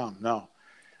 sir, Tom. No.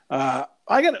 I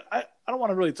don't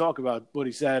want to really talk about what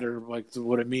he said or like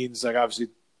what it means. Like, obviously,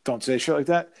 don't say shit like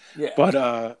that. Yeah.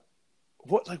 But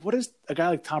what does a guy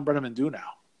like Tom Brennaman do now?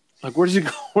 Like, where does he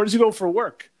go? Where does he go for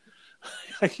work?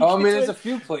 Like, there's a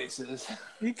few places.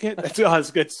 He can't. That's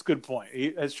a good point.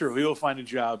 That's true. He will find a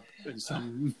job in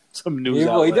some news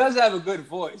outlet. He does have a good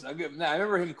voice. I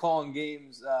remember him calling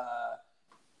games.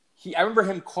 I remember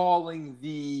him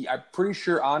calling I'm pretty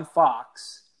sure on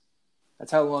Fox.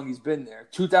 That's how long he's been there.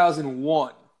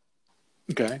 2001.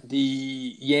 Okay.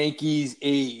 The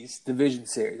Yankees-A's division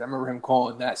series. I remember him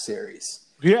calling that series.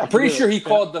 Yeah. I'm pretty sure he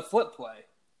called the flip play.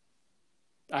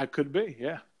 I could be,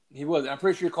 yeah. He was. I'm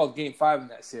pretty sure he called Game 5 in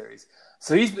that series.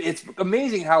 So it's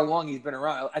amazing how long he's been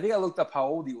around. I think I looked up how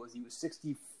old he was. He was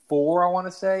 64, I want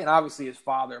to say. And obviously his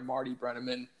father, Marty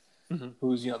Brennaman,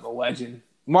 who's, the legend.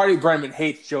 Marty Brennaman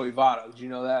hates Joey Votto. Did you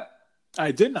know that?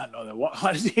 I did not know that.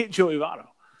 Why does he hate Joey Votto?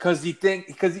 Because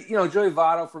Joey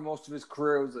Votto for most of his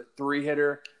career was a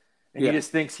 3-hitter. And he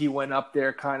just thinks he went up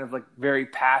there kind of like very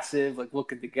passive, like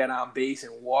looking to get on base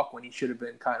and walk when he should have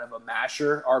been kind of a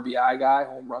masher, RBI guy,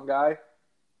 home run guy.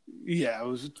 Yeah,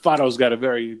 Votto's got a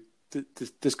very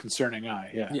disconcerting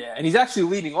eye. Yeah, yeah, and he's actually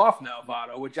leading off now,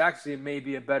 Votto, which actually may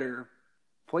be a better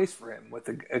place for him with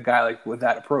a guy with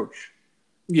that approach.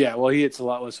 Yeah, well, he hits a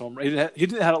lot less home runs. He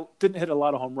didn't hit a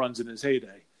lot of home runs in his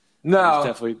heyday. No,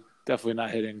 he's definitely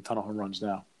not hitting a ton of home runs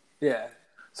now. Yeah.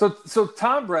 So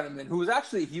Tom Brennaman, who was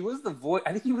actually he was the voice.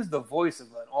 I think he was the voice of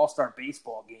an All-Star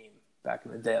baseball game back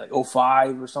in the day, like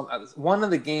 05 or something. One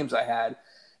of the games I had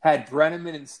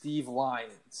Brennaman and Steve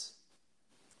Lyons.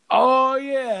 Oh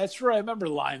yeah, that's right. I remember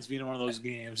Lyons being in one of those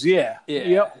games. Yeah.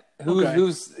 Yep.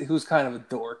 Who's kind of a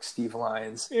dork, Steve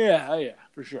Lyons. Yeah,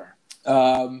 for sure.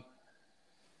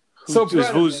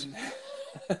 Who's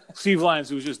Steve Lyons,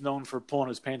 who was just known for pulling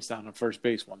his pants down on first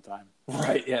base one time.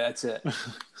 Right. Yeah, that's it.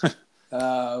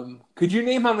 Could you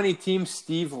name how many teams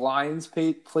Steve Lyons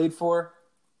played for?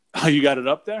 Oh, you got it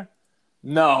up there?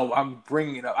 No, I'm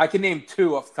bringing it up. I can name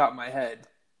 2 off the top of my head.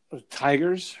 The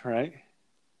Tigers, right?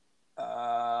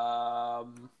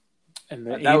 And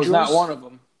that was not one of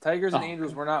them. Tigers and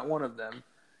Angels were not one of them.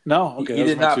 No, okay. He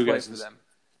did not play for them.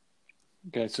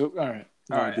 Okay, so all right.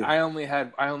 All right. I only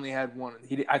had one.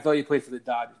 I thought he played for the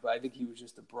Dodgers, but I think he was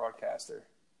just a broadcaster.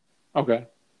 Okay.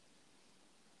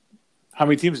 How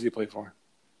many teams did he play for?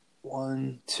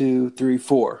 1, 2, 3,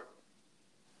 4.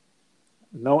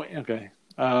 No. Okay.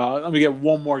 Let me get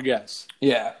one more guess.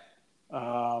 Yeah.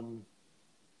 I'm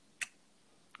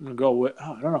gonna go with.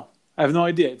 I don't know. I have no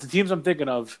idea. The teams I'm thinking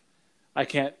of, I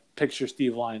can't picture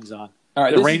Steve Lyons on. All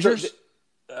right. The Rangers.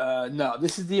 No,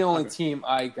 this is the only team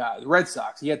I got. The Red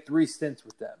Sox. He had 3 stints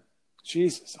with them.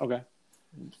 Jesus. Okay.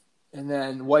 And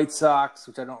then White Sox,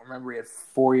 which I don't remember. He had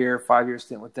 4-year, 5-year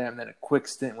stint with them. Then a quick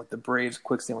stint with the Braves.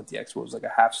 Quick stint with the Expos, like a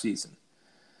half season.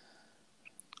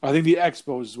 I think the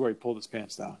Expos is where he pulled his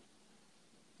pants down.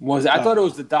 I thought it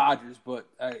was the Dodgers, but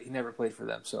he never played for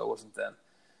them, so it wasn't them.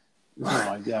 Oh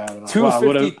my God! I don't know.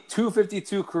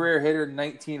 252 career hitter,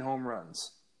 19 home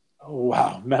runs. Oh,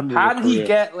 wow. How did he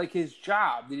get his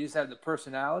job? Did he just have the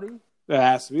personality? That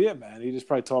has to be it, man. He just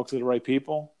probably talked to the right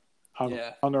people, hung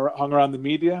around the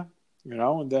media,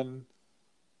 and then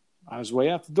on his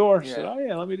way out the door, said, "Oh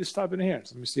yeah, let me just stop in here.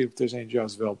 Let me see if there's any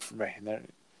jobs available for me." And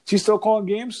then, is he still calling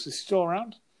games? Is he still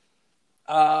around?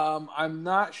 I'm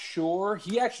not sure.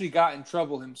 He actually got in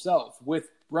trouble himself with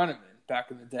Brennaman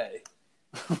back in the day.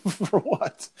 For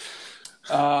what?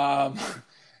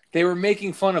 They were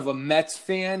making fun of a Mets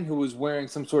fan who was wearing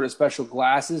some sort of special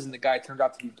glasses, and the guy turned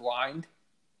out to be blind.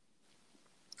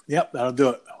 Yep, that'll do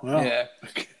it. Well, yeah,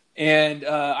 and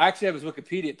I actually have his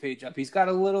Wikipedia page up. He's got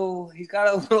a little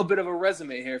bit of a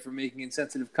resume here for making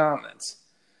insensitive comments.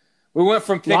 We went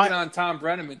from picking on Tom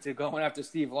Brennaman to going after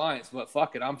Steve Lyons, but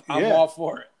fuck it, I'm all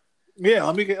for it. Yeah,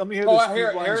 let me hear this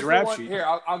Steve Lyons rap sheet. Here,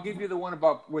 I'll give you the one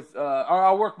about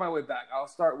I'll work my way back. I'll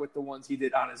start with the ones he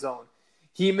did on his own.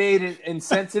 He made an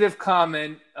insensitive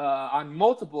comment on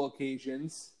multiple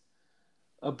occasions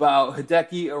about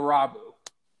Hideki Irabu.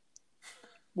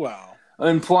 Wow.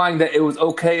 Implying that it was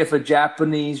okay if a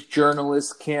Japanese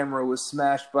journalist's camera was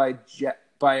smashed by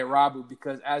Irabu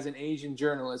because as an Asian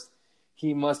journalist,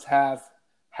 he must have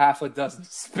half a dozen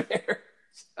spares.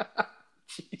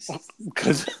 Jesus.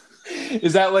 Because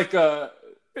is that like a...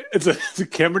 It's a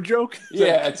camera joke?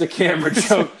 Yeah, it's a camera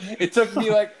joke. It took me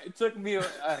I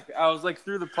was like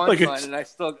through the punchline and I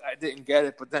didn't get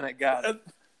it, but then I got it.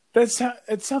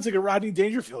 It sounds like a Rodney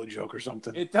Dangerfield joke or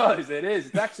something. It does. It is.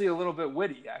 It's actually a little bit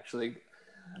witty, actually.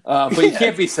 But you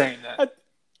can't be saying that.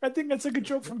 I think that's like a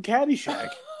joke from Caddyshack.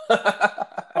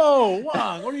 Oh,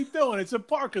 Wong, what are you doing? It's a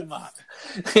parking lot.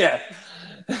 Yeah.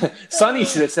 Sonny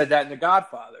should have said that in The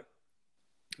Godfather.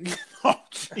 Oh,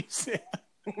 jeez.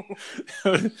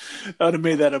 That would have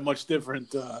made that a much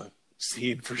different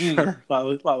scene for sure. A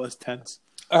lot less tense.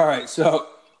 All right, so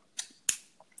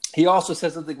he also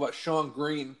said something about Sean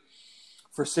Green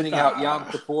for sitting out Yom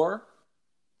Kippur.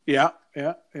 Yeah.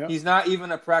 He's not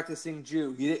even a practicing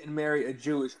Jew. He didn't marry a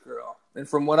Jewish girl. And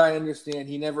from what I understand,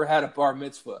 he never had a bar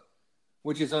mitzvah,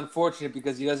 which is unfortunate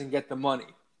because he doesn't get the money.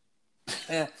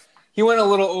 He went a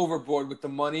little overboard with the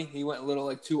money. He went a little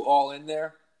like too all in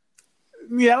there.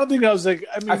 Yeah, I don't think I was like.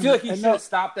 I feel like he should have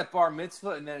stopped at bar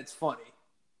mitzvah, and then it's funny.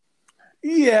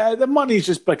 Yeah, the money is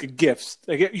just like a gift.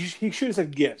 Like he should have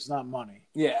said gifts, not money.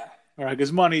 Yeah. All right,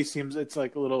 because money seems it's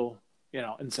like a little,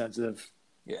 insensitive.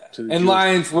 Yeah. To the and Jewish.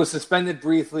 Lyons was suspended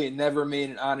briefly and never made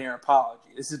an on-air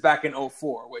apology. This is back in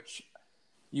 2004, which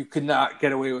you could not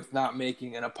get away with not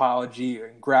making an apology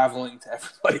and graveling to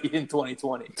everybody in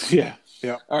 2020. Yeah.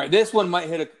 All right, this one might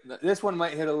hit a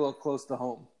little close to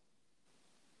home.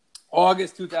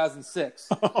 August 2006.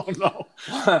 Oh no!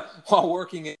 While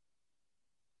working in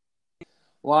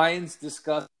Lyons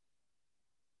discussed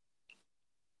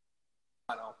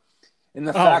in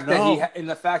the fact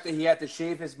that he had to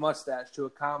shave his mustache to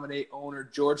accommodate owner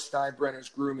George Steinbrenner's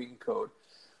grooming code.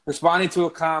 Responding to a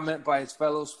comment by his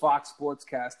fellow Fox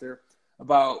sportscaster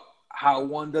about how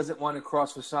one doesn't want to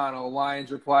cross Fasano, Lyons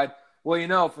replied,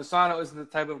 "Well, Fasano isn't the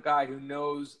type of guy who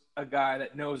knows a guy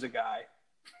that knows a guy."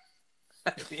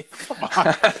 Come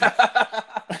on.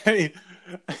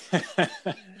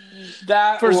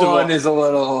 That First one of all, is a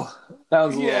little. That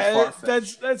was a little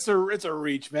far-fetched. it's a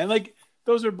reach, man. Like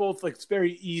those are both like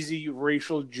very easy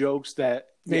racial jokes that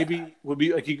maybe would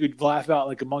be like you could laugh out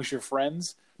like amongst your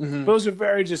friends. Mm-hmm. Those are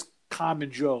very just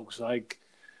common jokes. Like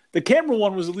the camera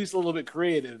one was at least a little bit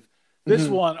creative. This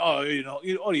one, you know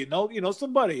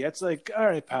somebody. That's like, all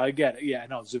right, pal, I get it. Yeah,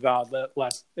 no, it's about at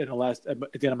the end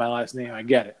of my last name. I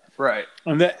get it. Right.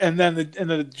 And then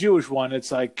the Jewish one,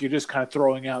 it's like you're just kind of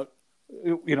throwing out,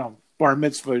 bar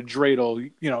mitzvah,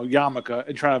 dreidel, yarmulke,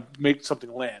 and trying to make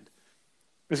something land.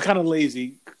 It's kind of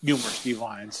lazy humor, Steve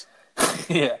Lyons.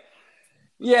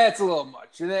 Yeah, it's a little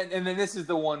much. And then this is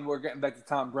the one we're getting back to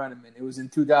Tom Brenneman. It was in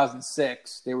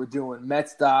 2006. They were doing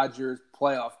Mets Dodgers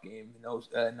playoff game,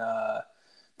 and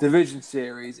division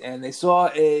series, and they saw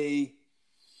a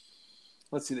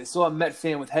Met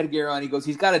fan with headgear on. He goes,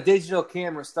 he's got a digital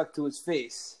camera stuck to his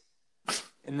face.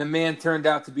 And the man turned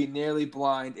out to be nearly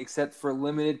blind except for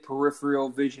limited peripheral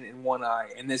vision in one eye.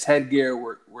 And this headgear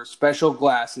were special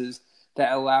glasses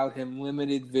that allowed him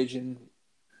limited vision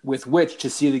with which to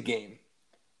see the game.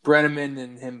 Brenneman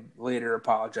and him later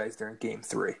apologized during Game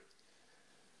 3.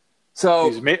 So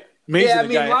it's amazing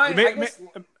the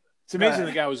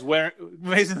guy was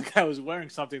wearing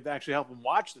something to actually help him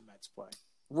watch the Mets play.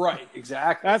 Right,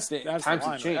 exactly. That's times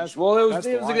have changed. Well,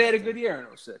 they had a good year in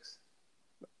 2006.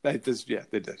 They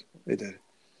did.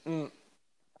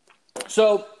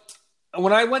 So,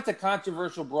 when I went to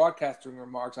controversial broadcasting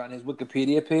remarks on his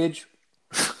Wikipedia page,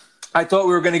 I thought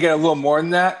we were going to get a little more than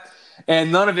that,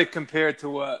 and none of it compared to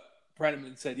what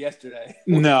Brenneman said yesterday.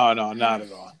 No, not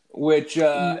at all. Which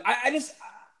you're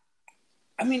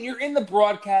in the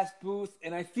broadcast booth,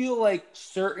 and I feel like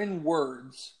certain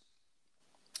words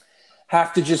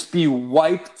have to just be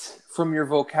wiped from your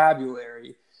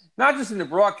vocabulary. Not just in the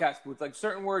broadcast booth, like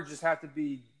certain words just have to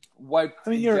be wiped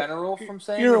in general from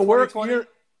saying. You're at work.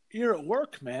 You're at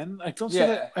work, man. Like don't say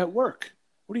that at work.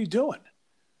 What are you doing?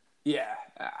 Yeah,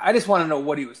 I just want to know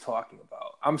what he was talking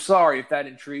about. I'm sorry if that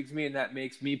intrigues me and that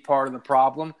makes me part of the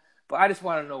problem, but I just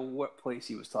want to know what place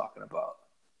he was talking about.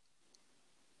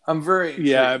 I'm very intrigued.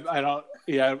 Yeah, I don't.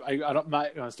 Yeah, I'm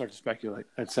not going to start to speculate.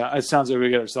 It sounds like we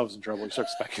get ourselves in trouble. We start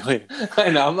speculating. I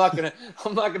know. I'm not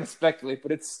gonna speculate,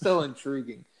 but it's still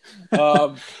intriguing.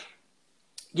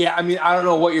 Yeah, I don't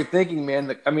know what you're thinking,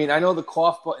 man. I know the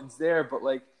cough button's there, but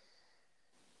like,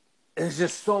 there's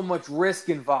just so much risk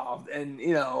involved. And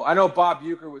I know Bob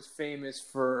Uecker was famous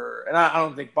for, and I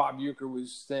don't think Bob Uecker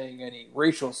was saying any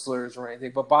racial slurs or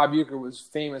anything, but Bob Uecker was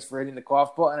famous for hitting the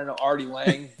cough button. I know Artie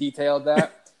Lang detailed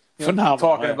that. Phenomenal,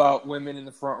 talking about women in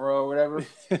the front row or whatever.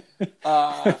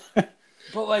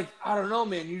 But like, I don't know,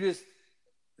 man.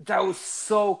 That was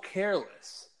so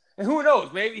careless. And who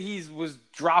knows? Maybe he was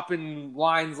dropping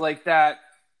lines like that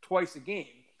twice a game.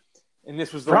 And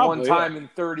this was the one time in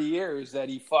 30 years that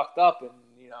he fucked up and,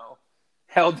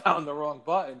 held down the wrong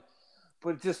button.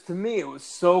 But just to me, it was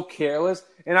so careless.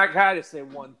 And I gotta say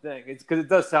one thing. It's because it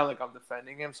does sound like I'm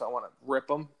defending him, so I want to rip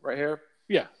him right here.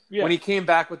 Yeah. Yeah. When he came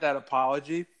back with that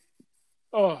apology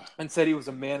and said he was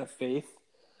a man of faith.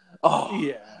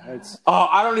 Yeah.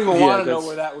 I don't even want to know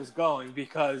where that was going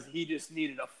because he just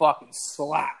needed a fucking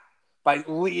slap by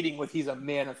leading with he's a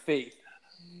man of faith.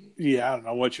 Yeah, I don't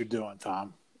know what you're doing,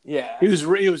 Tom. Yeah. He was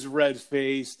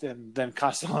red-faced, and then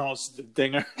Castellanos the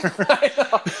dinger.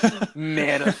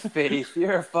 Man of faith.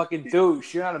 You're a fucking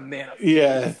douche. You're not a man of faith.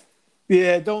 Yeah.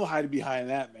 Yeah, don't hide behind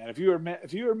that, man. If you were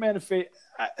a man of faith,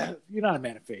 you're not a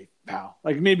man of faith, pal.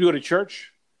 Like maybe go to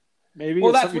church. Maybe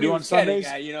well, that's something what you he do on was Sundays.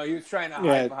 Getting at. You know, he was trying to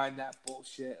hide behind that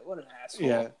bullshit. What an asshole.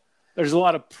 Yeah. There's a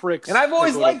lot of pricks. And I've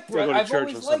always liked I've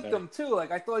him too.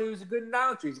 Like I thought he was a good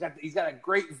announcer. He's got a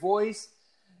great voice.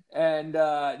 And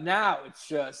now it's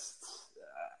just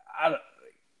I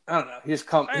don't know. He just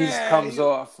comes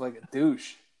off like a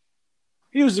douche.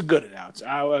 He was a good announcer.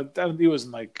 He was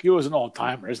an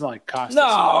all-timer. It's not like Costas.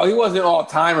 No, he wasn't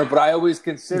all-timer, but I always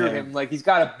consider him like he's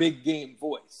got a big game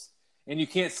voice. And you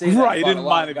can't say that about a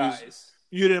lot of guys.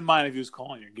 You didn't mind if he was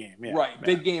calling your game. Yeah, right,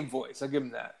 big game voice. I'll give him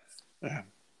that. Yeah.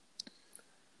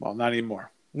 Well, not anymore.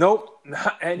 Nope,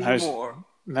 not anymore.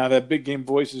 Now that big game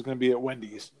voice is going to be at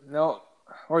Wendy's. No,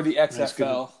 or the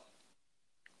XFL.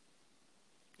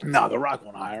 No, The Rock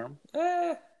won't hire him.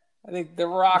 I think The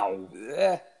Rock.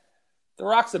 No. The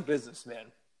Rock's a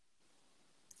businessman.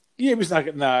 Yeah, but he's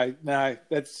not. Nah.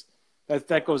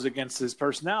 That goes against his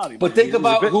personality. But think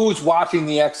about who's watching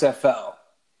the XFL.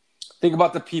 Think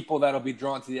about the people that'll be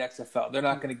drawn to the XFL. They're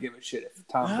not going to give a shit if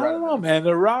Tom. I don't know, man.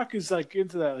 The Rock is like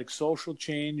into that like social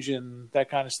change and that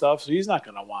kind of stuff. So he's not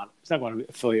going to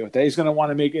affiliate with that. He's going to want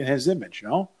to make it in his image, you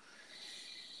know.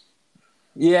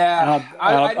 Yeah,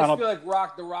 I just feel like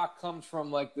The Rock comes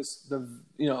from like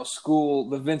school,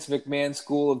 the Vince McMahon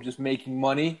school of just making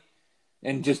money,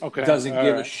 and just doesn't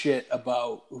give a shit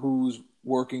about who's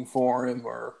working for him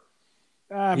or.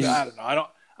 I don't know.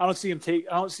 I don't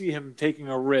see him taking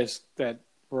a risk that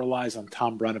relies on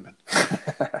Tom Brenneman.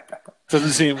 Doesn't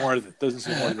seem worth it.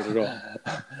 At all.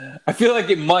 I feel like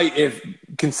it might, if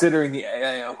considering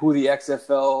who the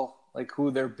XFL, like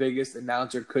who their biggest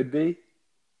announcer could be.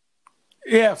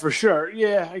 Yeah, for sure.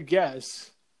 Yeah, I guess.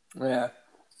 Yeah.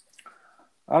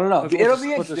 I don't know. It'll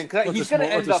be interesting because he's going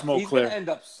to end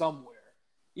up somewhere.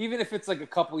 Even if it's like a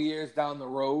couple years down the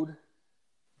road,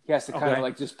 he has to kind of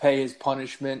like just pay his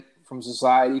punishment from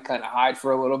society, kind of hide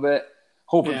for a little bit,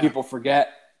 hoping people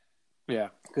forget. Yeah.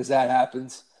 Because that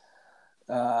happens.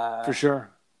 For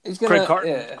sure.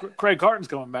 Craig Carton's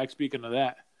coming back, speaking of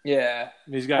that. Yeah.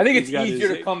 I think it's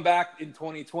easier to come back in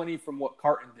 2020 from what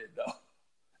Carton did, though.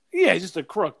 Yeah, he's just a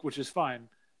crook, which is fine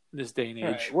in this day and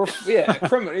age. Right.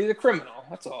 Criminal. He's a criminal.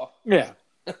 That's all. Yeah.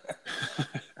 I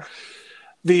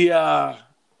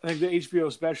think the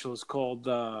HBO special is called.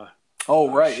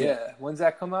 When's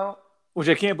that come out? Which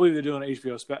I can't believe they're doing an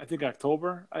HBO special. I think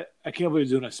October. I can't believe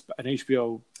they're doing an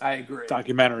HBO. I agree.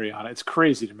 Documentary on it. It's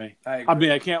crazy to me. I agree. I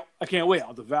mean, I can't wait.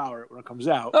 I'll devour it when it comes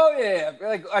out. Oh yeah.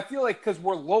 Like I feel like because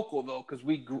we're local though, because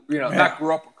we not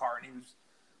grew up with Carton.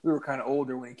 We were kind of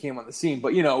older when he came on the scene,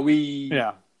 but he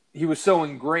was so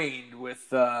ingrained with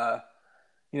what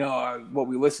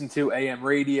we listened to, AM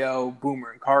radio,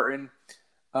 Boomer and Carton.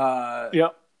 I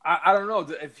don't know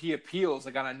if he appeals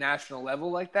like on a national level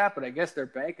like that, but I guess they're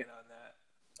banking on that.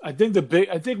 I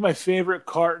think my favorite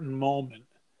Carton moment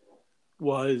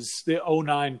was the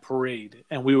 2009 parade,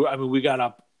 and we got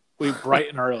up bright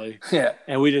and early,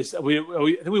 and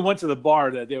we went to the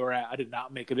bar that they were at. I did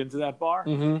not make it into that bar.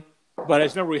 Mm-hmm. But I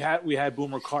just remember we had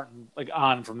Boomer Carton like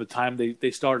on from the time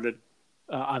they started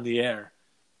on the air.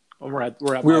 We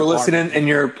were listening in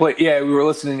your place. Yeah, we were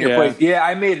listening in your place. Yeah,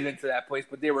 I made it into that place,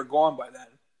 but they were gone by then.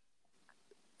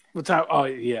 What time? Oh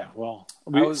yeah, well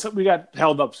we got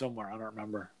held up somewhere. I don't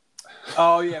remember.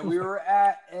 Oh yeah, we were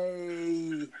at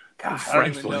a. God, I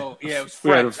don't even know. Yeah, it was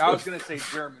French. I was gonna say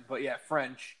German, but yeah,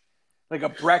 French. Like a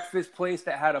breakfast place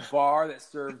that had a bar that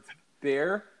served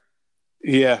beer.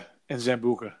 Yeah, and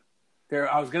Zambuca.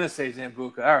 I was gonna say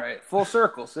Zambuca. All right, full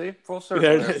circle. See, full circle.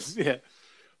 There it is. Yeah.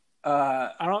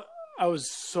 I was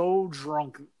so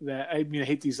drunk that I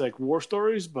hate these like war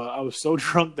stories, but I was so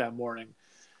drunk that morning.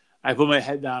 I put my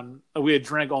head down. We had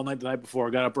drank all night the night before.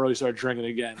 I got up early, started drinking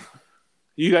again.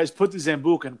 You guys put the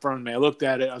Zambuca in front of me. I looked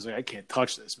at it. I was like, I can't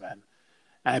touch this, man.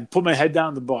 And I put my head down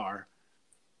at the bar.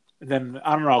 And then,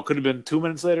 I don't know, it could have been 2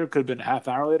 minutes later, could have been a half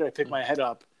hour later. I pick my head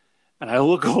up, and I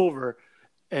look over,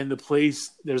 and the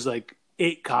place, there's like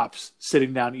 8 cops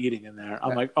sitting down eating in there.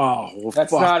 I'm like, oh, well,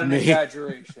 that's fuck not an me.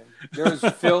 exaggeration. It was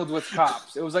filled with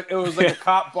cops. It was like a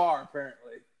cop bar,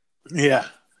 apparently. Yeah.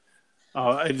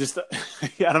 I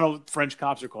don't know what French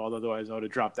cops are called. Otherwise, I would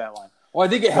have dropped that line. Well, I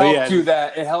think it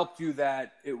helped you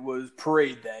that it was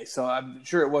parade day, so I'm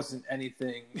sure it wasn't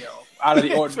anything out of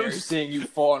the ordinary. Seeing you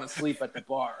falling asleep at the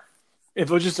bar. If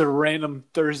it was just a random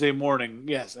Thursday morning,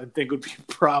 yes, I think it would be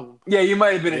a problem. Yeah, you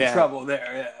might have been in trouble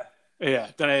there. Yeah.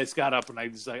 Then I just got up and I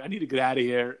was like, I need to get out of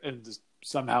here and just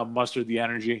somehow muster the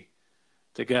energy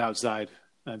to get outside.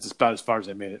 And that's about as far as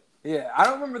I made it. Yeah, I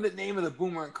don't remember the name of the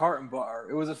Boomer and Carton bar.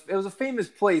 It was a famous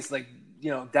place, like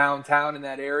downtown in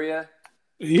that area.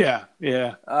 Yeah.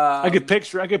 I could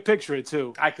picture it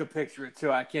too. I can't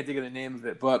think of the name of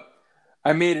it, but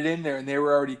I made it in there and they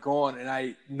were already gone,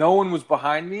 and no one was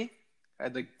behind me. I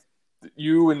had like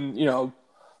you and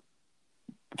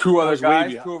two other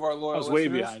guys, two of our loyal listeners. I was way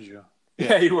behind you.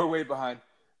 Yeah, you were way behind.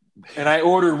 And I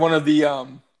ordered one of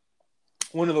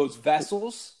those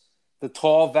vessels, the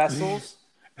tall vessels.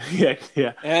 Yeah.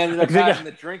 And I ended up having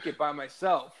to drink it by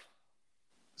myself.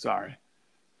 Sorry.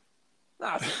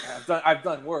 Nah, I've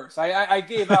done worse. I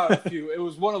gave out a few. It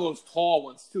was one of those tall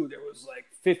ones too. There was like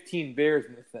 15 beers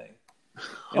in the thing,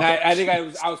 and I think I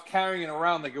was carrying it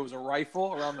around like it was a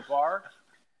rifle around the bar.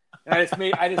 And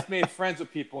I just made friends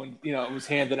with people, and it was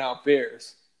handing out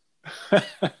beers.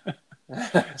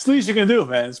 It's the least you can do,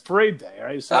 man. It's parade day,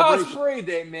 right? It's parade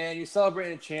day, man. You're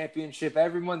celebrating a championship.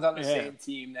 Everyone's on the same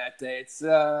team that day. It's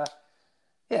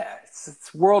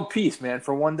it's world peace, man,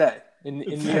 for one day in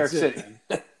New York City.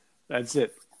 That's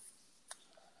it.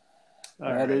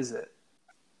 That is it.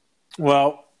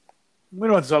 Well, we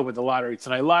don't have to talk about the lottery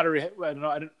tonight. Lottery, I don't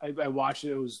know. I watched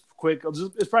it. It was quick.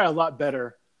 It's probably a lot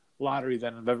better lottery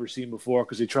than I've ever seen before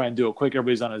because they try and do it quick.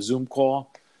 Everybody's on a Zoom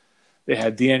call. They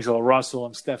had D'Angelo Russell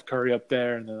and Steph Curry up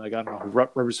there, and then I don't know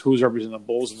who's representing the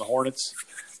Bulls and the Hornets.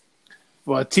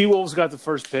 But T-Wolves got the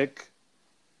first pick.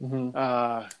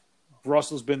 Mm-hmm.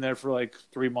 Russell's been there for like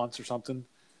 3 months or something.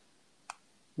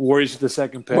 Warriors the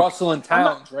second pick. Russell and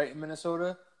Towns, right, in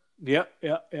Minnesota? Yeah.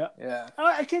 Yeah.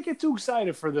 I can't get too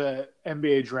excited for the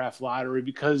NBA draft lottery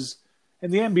because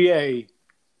in the NBA,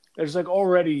 there's like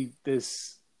already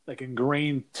this like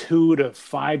ingrained 2 to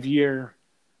 5 year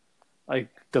like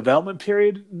development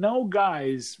period. No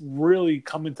guys really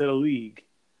come into the league.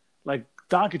 Like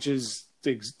Doncic is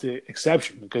the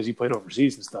exception because he played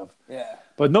overseas and stuff. Yeah.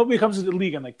 But nobody comes into the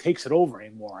league and like takes it over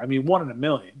anymore. I mean, 1 in a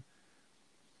million.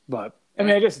 But I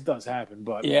mean, I guess it does happen.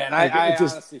 But yeah, and I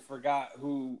honestly forgot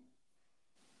who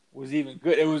was even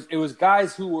good. It was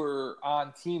guys who were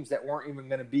on teams that weren't even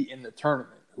going to be in the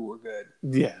tournament who were good.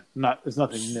 Yeah, it's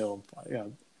nothing new. Yeah.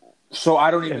 So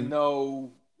I don't even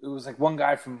know. It was like one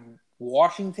guy from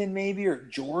Washington, maybe, or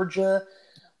Georgia.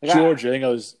 Like I think it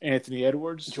was Anthony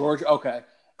Edwards. Georgia, okay.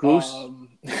 Goose.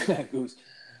 Goose.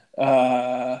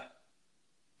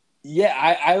 Yeah,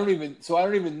 I don't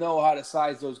even know how to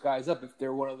size those guys up. If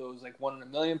they're one of those like 1 in a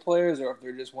million players, or if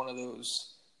they're just one of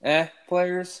those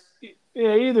players.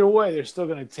 Yeah, either way, they're still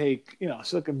going to take.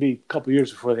 Still can be a couple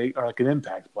years before they are like an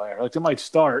impact player. Like they might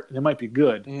start, they might be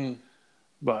good,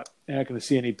 but you're not going to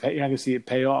see any. You're not going to see it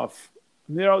pay off.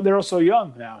 They're also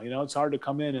young now. It's hard to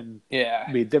come in and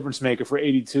be a difference maker for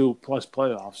 82 plus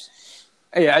playoffs.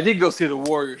 Yeah, I think you'll see the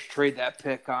Warriors trade that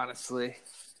pick. Honestly,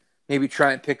 maybe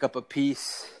try and pick up a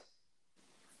piece.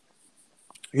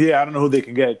 Yeah, I don't know who they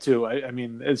can get too. I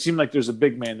mean, it seemed like there's a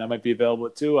big man that might be available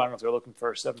too. I don't know if they're looking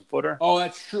for a 7-footer. Oh,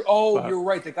 that's true. Oh, you're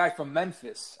right. The guy from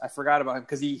Memphis. I forgot about him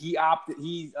because he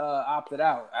opted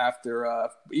out after.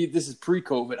 This is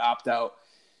pre-COVID opt out.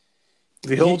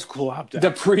 The old school opt out.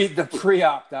 The pre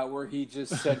opt out where he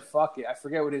just said fuck it. I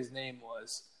forget what his name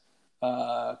was.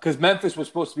 Because Memphis was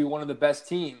supposed to be one of the best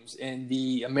teams in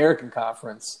the American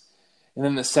Conference, and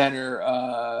then the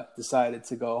center decided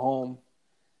to go home.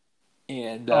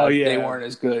 And they weren't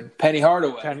as good. Penny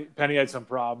Hardaway. Penny had some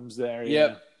problems there.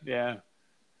 Yep. Yeah.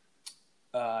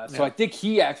 So I think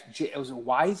he actually was it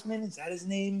Wiseman? Is that his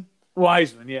name?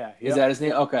 Wiseman, yeah. Is that his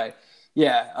name? Okay.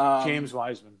 Yeah. James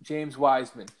Wiseman. James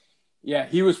Wiseman. Yeah,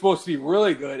 he was supposed to be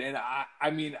really good, and I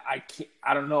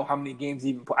don't know how many games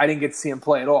I didn't get to see him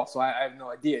play at all, so I have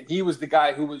no idea. He was the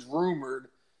guy who was rumored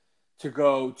to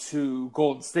go to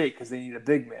Golden State because they need a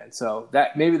big man. So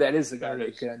maybe that is the guy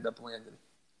that could end up landing.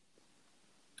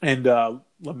 And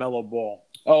LaMelo Ball.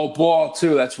 Oh, Ball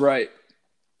too. That's right.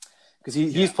 Because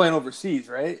he's playing overseas,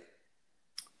 right?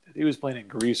 He was playing in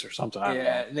Greece or something.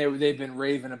 Yeah, and they've been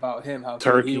raving about him, how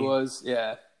Turkey. good he was.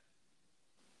 Yeah.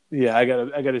 Yeah, I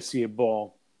gotta see a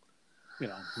Ball,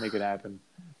 make it happen.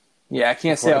 Yeah, I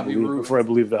can't say I'll be rooting before I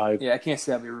believe the hype. Yeah, I can't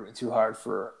say I'll be rooting too hard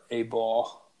for a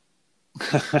Ball.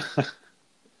 So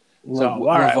all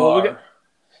right, well,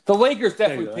 the Lakers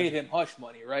definitely paid him hush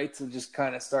money, right, to just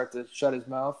kind of start to shut his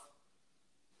mouth.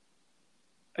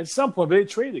 At some point, but they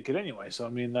traded the kid anyway. So I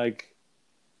mean, like,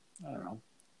 I don't know.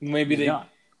 Maybe He's gone.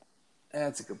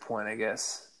 That's a good point, I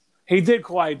guess. He did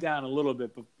quiet down a little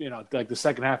bit, but like the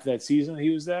second half of that season,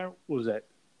 he was there. What was that?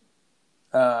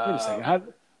 Wait a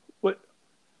second. What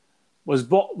was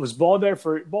Ball? Was Ball there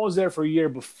for? Ball was there for a year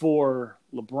before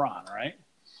LeBron, right?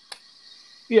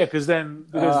 Yeah, because then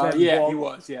Ball, he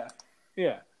was.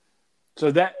 Yeah.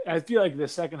 So that I feel like the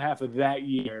second half of that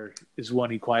year is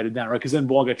when he quieted down, right? Because then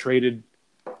Ball got traded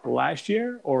last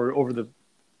year or over the.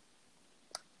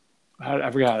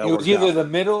 I forgot how that It was worked either out. the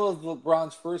middle of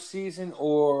LeBron's first season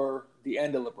or the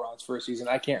end of LeBron's first season.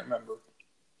 I can't remember.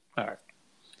 All right.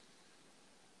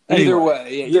 Either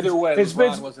Anyway, way,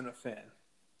 LeBron wasn't a fan.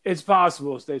 It's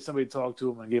possible somebody talked to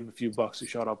him and gave him a few bucks to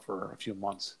shut up for a few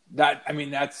months. That's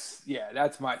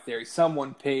my theory.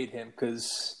 Someone paid him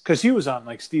because he was on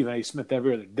like Stephen A. Smith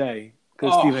every other day.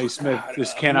 Because Stephen A. Smith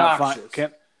just cannot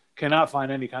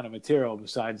find any kind of material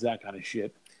besides that kind of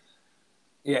shit.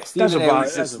 Yeah, Stephen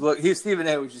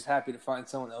A. was just happy to find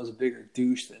someone that was a bigger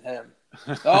douche than him.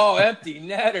 Oh, empty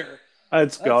netter.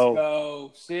 Let's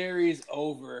go. Series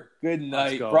over. Good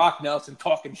night. Brock Nelson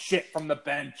talking shit from the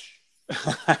bench.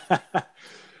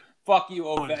 Fuck you,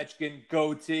 Ovechkin.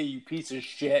 Goatee, you piece of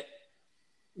shit.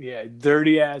 Yeah,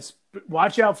 dirty ass.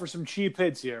 Watch out for some cheap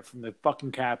hits here from the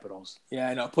fucking Capitals. Yeah,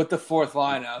 I know. Put the fourth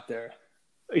line out there.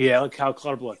 Yeah, look how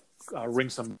Club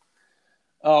rings some.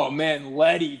 Oh, man.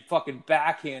 Letty, fucking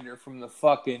backhander from the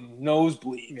fucking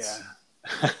nosebleeds.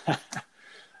 Yeah.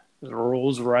 It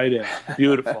rolls right in.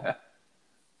 Beautiful.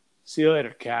 See you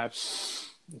later, Caps.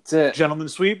 That's it. Gentleman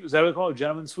sweep? Is that what they call it?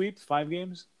 Gentleman sweep? 5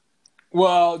 games?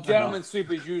 Well, gentleman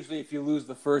sweep is usually if you lose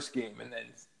the first game and then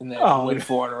win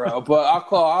 4 in a row. But I'll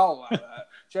allow that.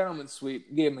 Gentleman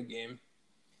sweep. Give them a game.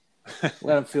 Let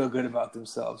them feel good about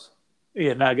themselves.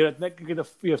 Yeah,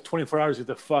 you have 24 hours to get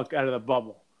the fuck out of the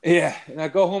bubble. Yeah, now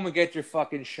go home and get your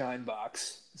fucking shine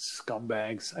box.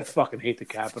 Scumbags. I fucking hate the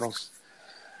Capitals.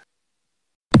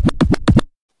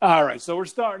 All right, so we're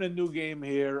starting a new game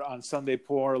here on Sunday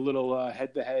Pour, a little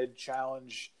head-to-head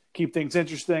challenge. Keep things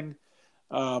interesting.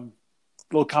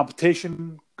 Little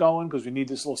competition going because we need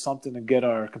this little something to get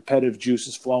our competitive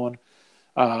juices flowing.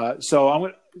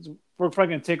 So we're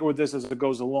probably going to tinker with this as it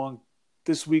goes along.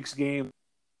 This week's game,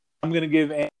 I'm going to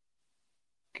give Andy,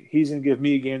 he's going to give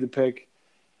me a game to pick.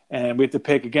 And we have to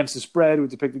pick against the spread. We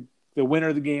have to pick the winner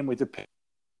of the game. We have to pick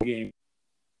the game.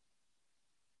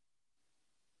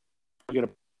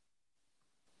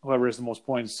 Whoever has the most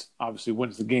points obviously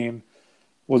wins the game.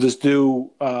 We'll just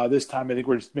do this time. I think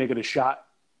we're just making a shot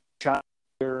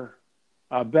beer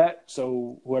bet.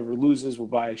 So whoever loses will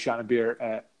buy a shot of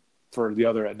beer for the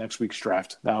other at next week's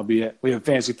draft. That'll be it. We have a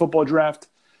fantasy football draft.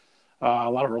 A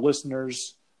lot of our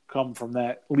listeners come from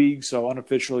that league, so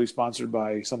unofficially sponsored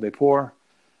by Sunday Pour.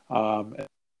 I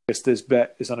guess this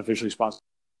bet is unofficially sponsored.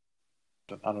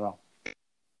 I don't know.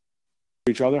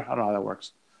 Each other? I don't know how that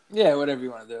works. Yeah, whatever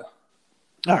you want to do.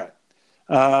 All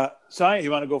right. Cy,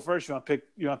 you want to go first? You want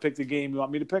to pick the game you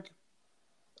want me to pick?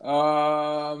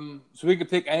 So we could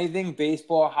pick anything: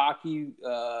 baseball, hockey,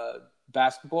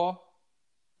 basketball.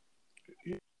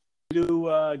 Do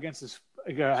against this?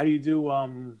 How do you do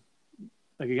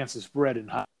like against the spread and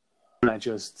hockey? Not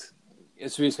just.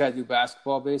 So we just gotta do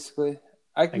basketball, basically.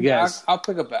 I guess I'll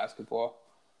pick a basketball.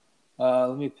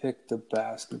 Let me pick the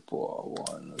basketball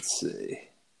one. Let's see.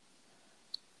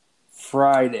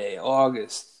 Friday,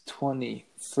 August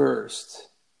 21st.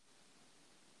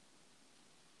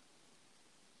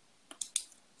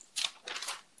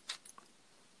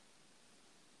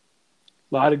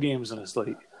 A lot of games on the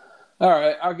slate. All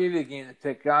right, I'll give you a game to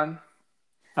pick on.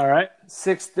 All right.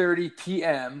 6:30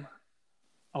 p.m.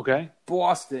 Okay.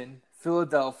 Boston,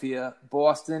 Philadelphia.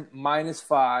 Boston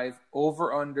 -5,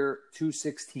 over under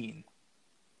 216.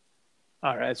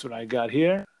 All right, that's what I got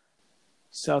here.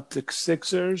 Celtics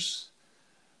Sixers.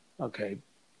 Okay.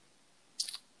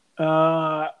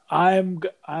 I'm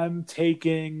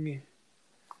taking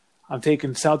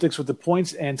Celtics with the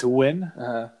points and to win.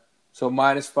 So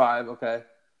 -5, okay.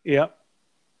 Yep.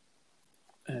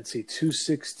 And let's see,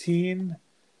 216.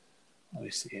 Let me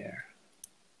see here.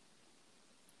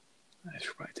 I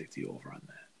should probably take the over on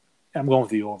that. I'm going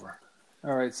with the over.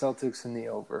 All right, Celtics in the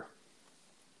over.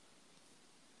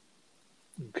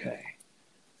 Okay.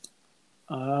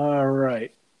 All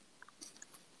right.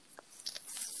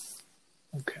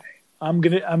 Okay. I'm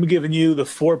giving you the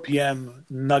 4 p.m.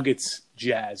 Nuggets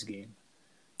Jazz game.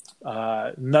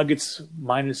 Nuggets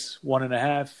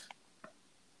 -1.5,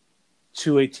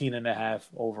 218.5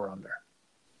 over under.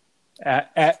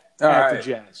 At the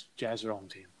Jazz. Jazz are home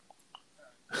team.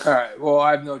 All right. Well,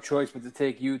 I have no choice but to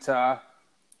take Utah.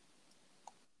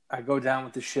 I go down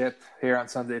with the ship here on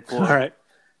Sunday Pour. All right.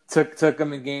 Took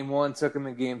them in game 1, took them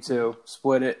in game 2,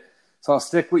 split it. So I'll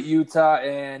stick with Utah,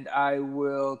 and I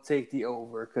will take the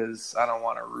over because I don't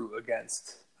want to root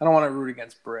against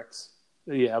bricks.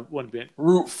 Yeah, wouldn't be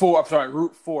root for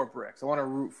bricks. I want to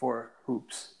root for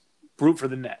hoops. Root for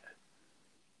the net.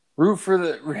 Root for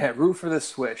the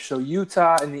swish. So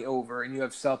Utah in the over, and you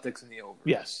have Celtics in the over.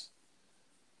 Yes.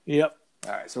 Yep.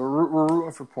 All right, so we're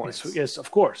rooting for points. Yes, of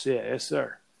course. Yeah, yes,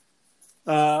 sir.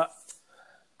 How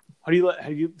do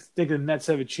you think the Nets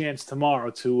have a chance tomorrow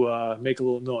to make a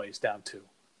little noise down 2?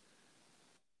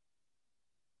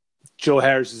 Joe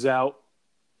Harris is out.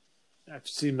 It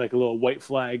seemed like a little white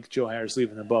flag. Joe Harris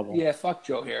leaving the bubble. Yeah, fuck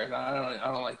Joe Harris. I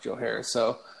don't like Joe Harris.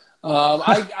 So,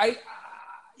 I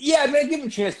give him a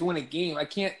chance to win a game.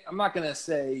 I'm not gonna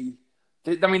say.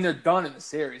 I mean, they're done in the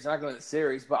series. They're not going to the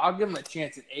series, but I'll give them a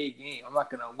chance in a game. I'm not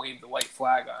going to wave the white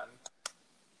flag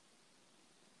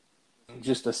on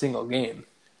just a single game.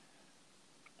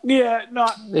 Yeah,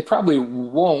 they probably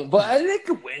won't, but they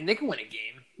could win. They can win a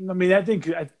game. I mean, I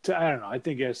don't know. I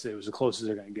think yesterday was the closest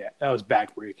they're going to get. That was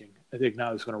backbreaking. I think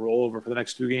now it's going to roll over for the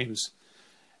next 2 games,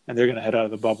 and they're going to head out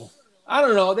of the bubble. I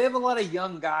don't know. They have a lot of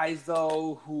young guys,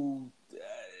 though, who,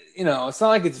 it's not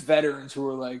like it's veterans who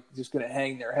are, like, just going to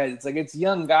hang their heads. It's like it's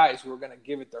young guys who are going to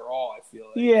give it their all, I feel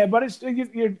like. Yeah, but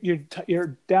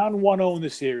you're down 1-0 in the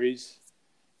series.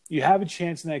 You have a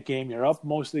chance in that game. You're up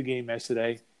most of the game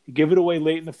yesterday. You give it away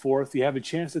late in the 4th. You have a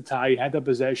chance to tie. You had the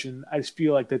possession. I just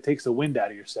feel like that takes the wind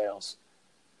out of your sails.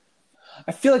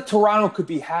 I feel like Toronto could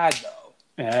be had, though.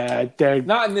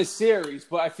 Not in this series,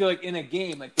 but I feel like in a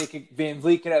game, like Van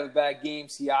Vliet could have a bad game,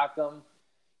 Siakam.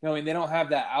 They don't have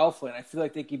that alpha, and I feel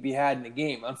like they could be had in the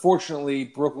game. Unfortunately,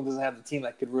 Brooklyn doesn't have the team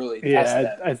that could really test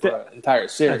that for an entire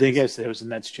series. I think yesterday was the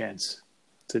Nets' chance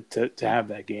to have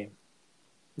that game.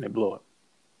 And they blew it.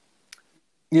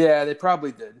 Yeah, they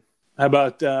probably did. How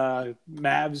about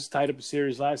Mavs tied up a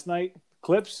series last night?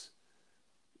 Clips?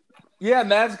 Yeah,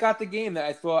 Mavs got the game. That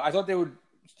I thought they would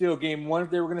steal game 1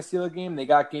 if they were going to steal a game. They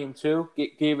got game 2.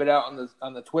 Gave it out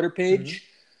on the Twitter page.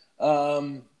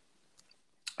 Mm-hmm.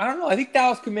 I don't know. I think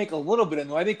Dallas could make a little bit of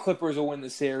noise. I think Clippers will win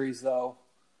the series, though.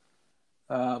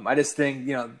 I just think,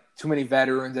 too many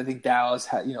veterans. I think Dallas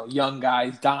had, young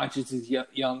guys. Doncic is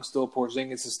young still.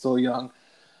 Porzingis is still young.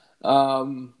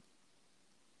 I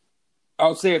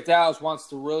would say if Dallas wants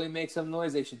to really make some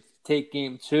noise, they should take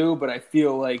game 2. But I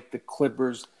feel like the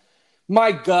Clippers,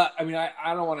 my gut, I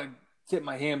don't want to tip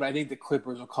my hand, but I think the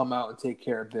Clippers will come out and take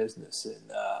care of business in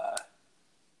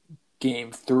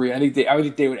game 3. I think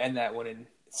they would end that one in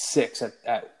 6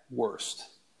 at worst.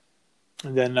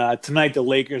 And then tonight the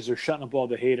Lakers are shutting up all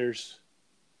the haters.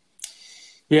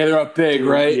 Yeah, they're up big,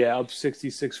 right? Yeah, up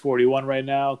 66-41 right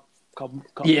now.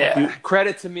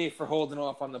 Credit to me for holding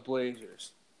off on the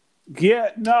Blazers. Yeah,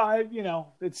 no,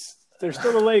 they're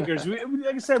still the Lakers.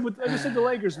 Like I said, the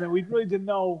Lakers, man, we really didn't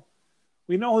know.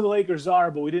 We know who the Lakers are,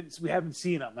 but we haven't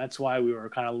seen them. That's why we were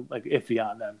kind of like iffy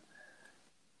on them.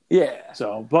 Yeah.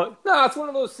 So, but no, it's one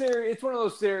of those series. It's one of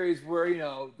those series where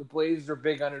the Blazers are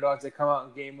big underdogs. They come out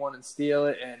in game 1 and steal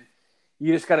it, and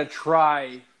you just got to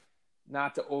try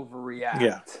not to overreact.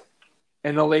 Yeah.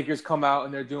 And the Lakers come out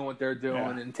and they're doing what they're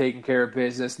doing and taking care of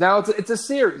business. Now it's a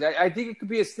series. I think it could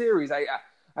be a series.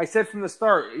 I said from the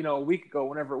start, a week ago,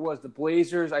 whenever it was, the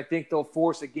Blazers, I think they'll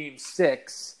force a game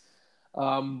 6.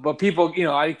 But people,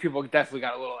 I think people definitely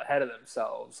got a little ahead of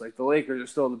themselves. Like the Lakers are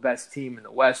still the best team in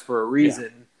the West for a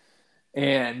reason. Yeah.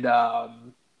 And, I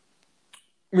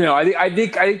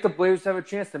think the Blazers have a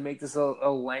chance to make this a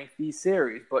lengthy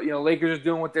series. But, Lakers are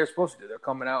doing what they're supposed to do. They're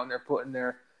coming out and they're putting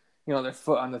their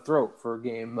foot on the throat for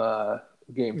game 2.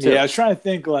 Yeah, I was trying to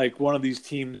think like one of these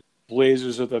teams,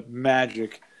 Blazers or the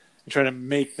Magic, and trying to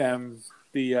make them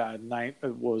the ninth.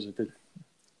 What was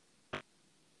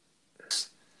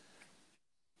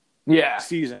it?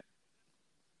 Season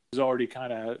was already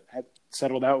kind of had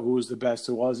settled out who was the best,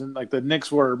 who wasn't. Like the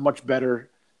Knicks were a much better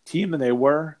team than they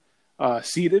were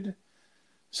seeded.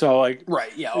 So like,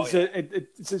 right, yeah,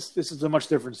 this is a much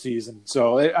different season.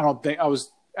 So I don't think I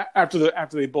was after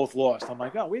they both lost. I'm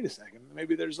like, oh, wait a second,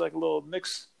 maybe there's like a little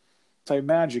Knicks type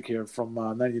magic here from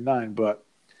 '99. But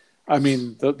I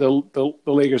mean, the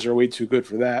Lakers are way too good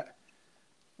for that.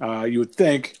 You would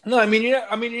think. No,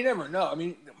 you never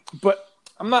know. But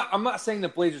I'm not saying the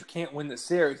Blazers can't win the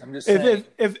series. I'm just saying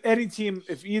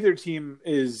if either team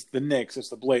is the Knicks, it's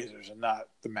the Blazers and not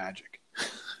the Magic.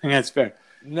 And that's fair.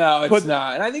 No, it's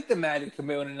not. And I think the Magic can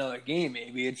win another game.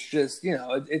 Maybe it's just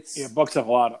Bucks have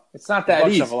a lot of. It's not that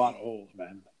Bucks easy. Have a lot of holes,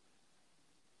 man.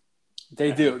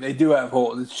 They do. They do have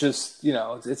holes. It's just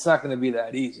it's not going to be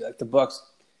that easy. Like the Bucks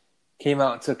came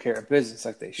out and took care of business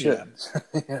like they should.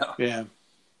 Yeah.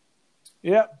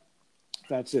 Yeah.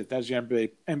 that's it. That's your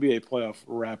NBA playoff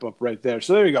wrap up right there.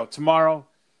 So there you go. Tomorrow,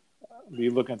 we'll be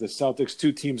looking at the Celtics.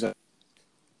 2 teams that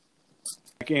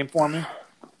game for me,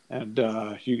 and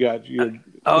you got your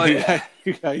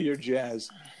you got your Jazz.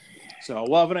 So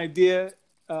we'll have an idea.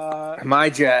 My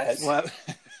Jazz.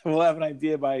 We'll have an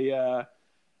idea by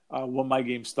when my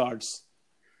game starts.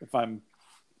 If I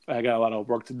got a lot of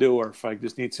work to do, or if I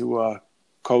just need to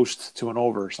coast to an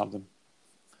over or something.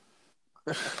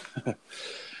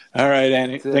 All right,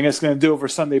 Andy. I think that's going to do it for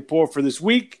Sunday Pour for this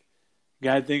week.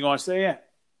 Got anything you want to say yet?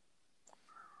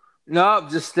 No,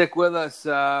 just stick with us.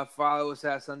 Follow us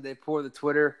at Sunday Pour, the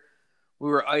Twitter. We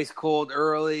were ice cold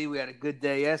early. We had a good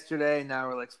day yesterday. Now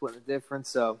we're like splitting the difference.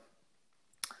 So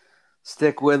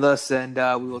stick with us, and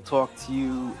we will talk to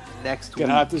you next week. Get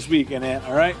hot this weekend, Ant.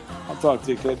 All right? I'll talk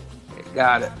to you, kid.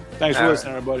 Got it. Thanks for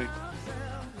listening, everybody.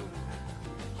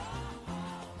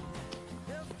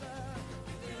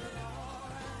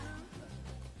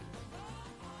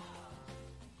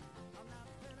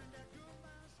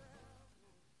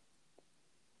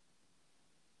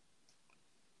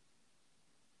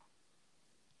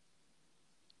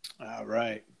 All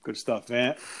right. Good stuff,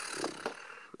 man.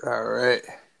 All right.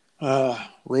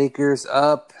 Lakers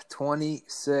up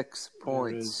 26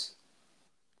 points.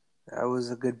 That was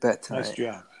a good bet tonight.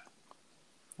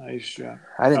 Nice job.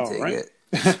 I didn't take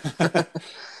it.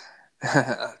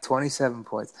 27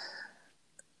 points.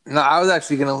 No, I was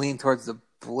actually going to lean towards the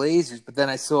Blazers, but then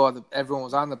I saw everyone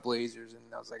was on the Blazers, and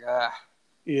I was like,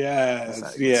 Yeah.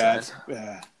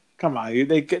 Come on.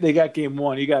 They got game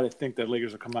 1. You got to think that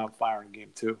Lakers will come out firing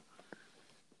game 2.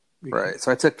 Right.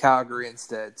 So I took Calgary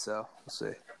instead, so we'll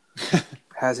see.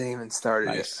 Hasn't even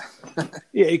started yet.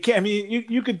 Yeah, you can't. I mean,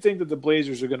 you could think that the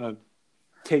Blazers are going to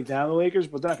take down the Lakers,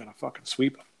 but they're not going to fucking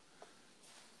sweep them.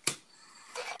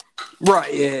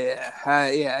 Right. Yeah.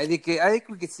 I think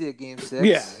we could see a game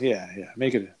 6. Yeah.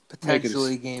 Make it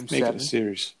potentially game 7. Make it a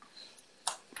series.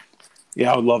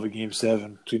 Yeah, I would love a game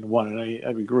 7 between 1 and 8.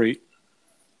 That'd be great.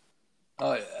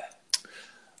 Oh yeah.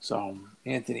 So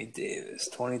Anthony Davis,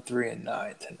 23 and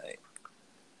 9 tonight.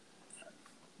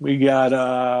 We got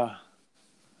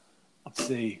let's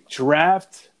see,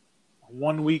 draft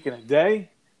 1 week and a day.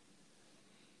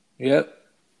 Yep.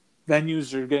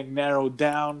 Venues are getting narrowed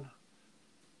down.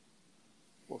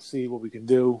 We'll see what we can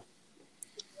do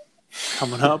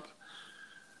coming up.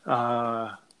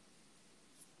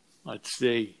 Let's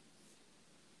see.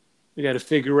 We got to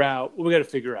figure out. We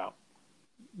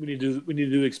need to do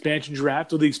the expansion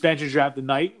draft. Or the expansion draft the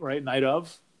night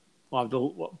of. We'll have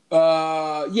to,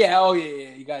 yeah.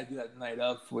 You got to do that the night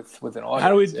of with an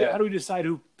audience. How do we decide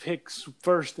who picks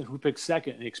first and who picks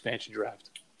second in the expansion draft?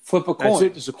 Flip a coin. That's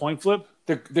it. Just a coin flip.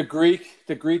 The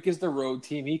Greek is the road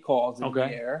team. He calls in the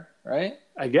air, right?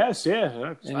 I guess,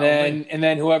 yeah. And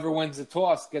then whoever wins the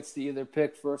toss gets to either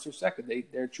pick first or second.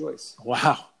 Their choice.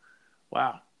 Wow.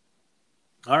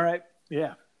 All right.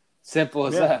 Yeah. Simple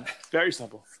as that. Very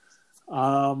simple.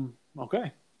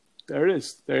 Okay. There it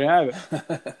is. There you have it.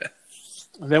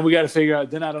 And then we got to figure out.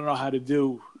 Then I don't know how to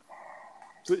do.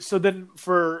 So then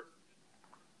for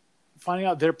finding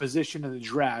out their position in the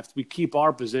draft, we keep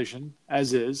our position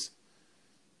as is.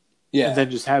 Yeah. And then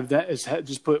just have that.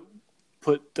 Just put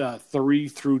 3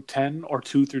 through 10 or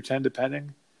 2 through 10,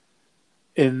 depending,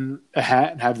 in a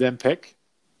hat and have them pick.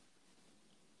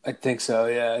 I think so.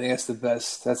 Yeah, I think that's the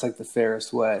best. That's like the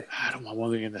fairest way. I don't want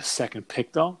one in the second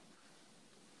pick though.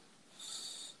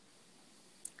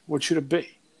 What should it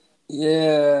be?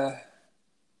 Yeah.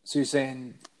 So you're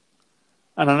saying?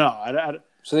 I don't know. I don't know.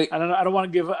 I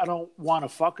don't want to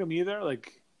fuck them either.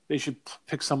 Like they should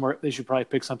pick somewhere. They should probably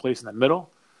pick someplace in the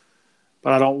middle.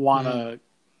 But I don't want to.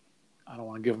 Mm-hmm. I don't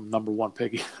want to give them number 1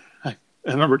 pick, a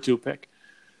number 2 pick.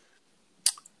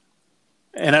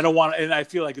 And I don't want. And I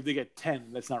feel like if they get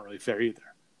 10, that's not really fair either.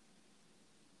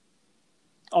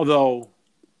 Although,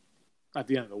 not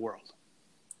the end of the world.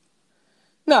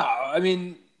 No, I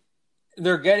mean,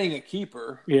 they're getting a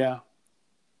keeper. Yeah.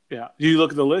 Do you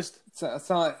look at the list? It's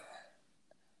not.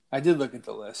 I did look at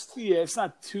the list. Yeah, it's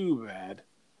not too bad.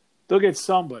 They'll get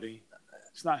somebody.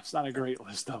 It's not a great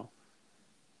list though.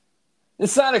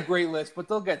 It's not a great list, but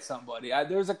they'll get somebody. I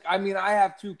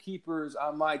have 2 keepers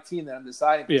on my team that I'm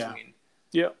deciding between.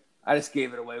 Yeah. I just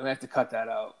gave it away. We have to cut that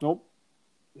out. Nope.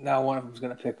 Now one of them's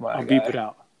going to pick my guy. I'll beep it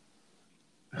out.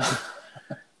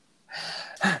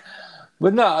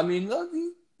 But no, I mean, look,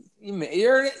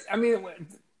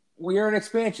 we're an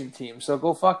expansion team, so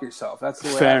go fuck yourself. That's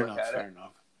the way I look at it. Fair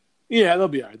enough. Yeah, they'll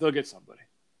be all right. They'll get somebody.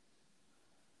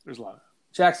 There's a lot of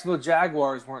Jacksonville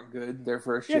Jaguars weren't good their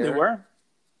first year. Yeah, they were.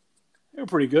 They were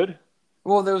pretty good.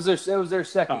 Well, it was their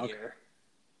second year.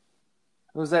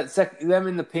 It was that them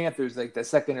and the Panthers, like the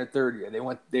second or third year.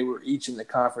 They were each in the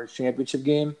conference championship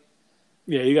game.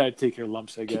 Yeah, you got to take your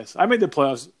lumps, I guess. I made the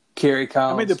playoffs. Kerry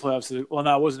Collins. I made the playoffs. Well,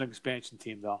 no, I wasn't an expansion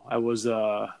team though. I was.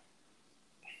 I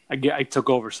took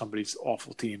over somebody's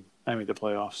awful team. I made the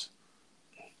playoffs.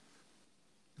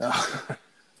 I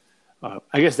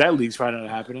guess that league's probably not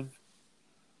happening.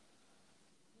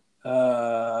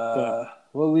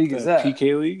 What league is that?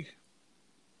 PK league.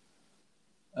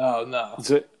 Oh no!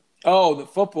 Is it? Oh, the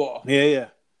football. Yeah.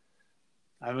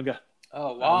 I haven't got.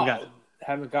 Oh wow!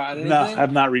 Haven't gotten anything. No, I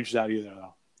have not reached out either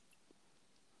though.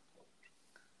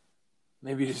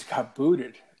 Maybe you just got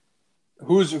booted.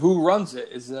 Who runs it?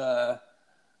 I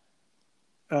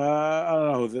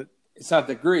don't know that. It's not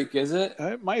the Greek, is it?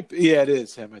 It might be. Yeah, it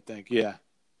is him. I think. Yeah,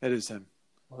 it is him.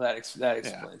 Well, that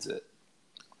explains it.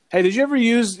 Hey, did you ever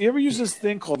use this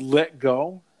thing called Let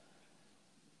Go?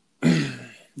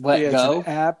 Let Go? It's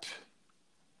an app.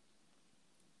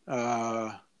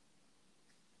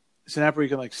 It's an app where you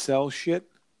can like sell shit.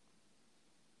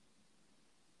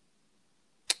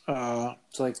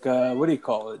 It's like what do you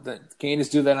call it? Can you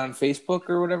just do that on Facebook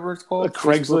or whatever it's called?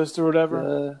 Craigslist or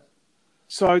whatever.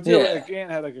 So I did. Yeah. Like, Aunt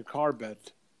had like a car bed,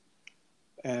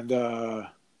 and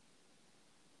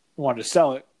wanted to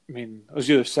sell it. I mean, I was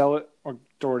either sell it or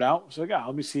throw it out. So like,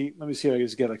 let me see if I can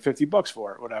just get like $50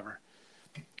 for it, whatever.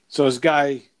 So this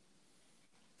guy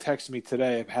texted me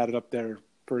today. I've had it up there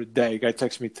for a day. Guy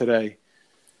texted me today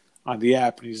on the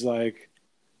app, and he's like,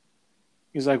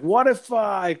 what if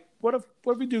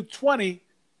we do 20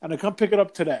 and I come pick it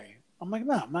up today? I'm like,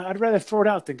 no, man, I'd rather throw it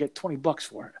out than get $20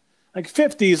 for it. Like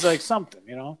 50 is like something,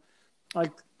 you know,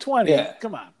 like 20. Yeah.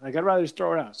 Come on, like I'd rather just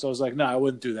throw it out. So I was like, no, I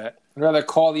wouldn't do that. I'd rather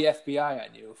call the FBI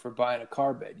on you for buying a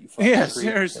car bed. You fucking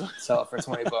seriously. Sell it for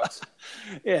 $20.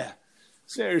 Yeah,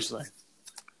 seriously.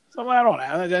 So I don't know.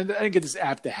 I didn't get this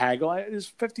app to haggle. It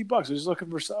was $50.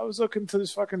 I was looking to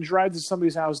this fucking drive to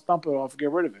somebody's house, dump it off, and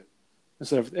get rid of it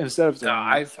instead of. No,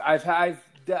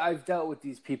 I've dealt with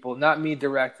these people. Not me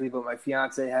directly, but my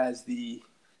fiance has the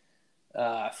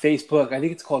Facebook. I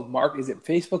think it's called Is it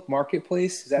Facebook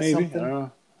Marketplace? Is that Maybe. something?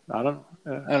 I don't know.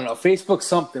 Yeah. I don't know. Facebook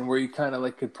something where you kind of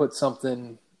like could put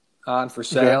something on for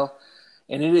sale,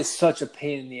 and it is such a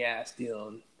pain in the ass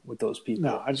dealing with those people.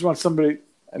 No, I just want somebody.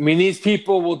 I mean, these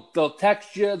people they'll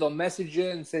text you, they'll message you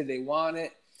and say they want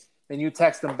it. Then you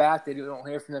text them back. They don't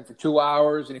hear from them for 2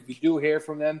 hours. And if you do hear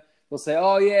from them, they'll say,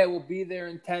 oh, yeah, we'll be there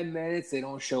in 10 minutes. They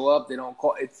don't show up. They don't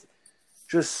call. It's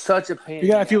just such a pain.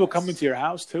 You got people coming to your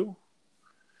house, too?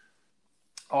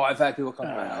 Oh, I've had people come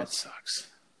to my That house. sucks.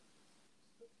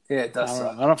 Yeah, it does suck.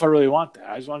 I don't know if I really want that.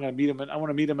 I just want to meet them. I want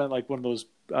to meet them at like one of those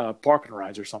parking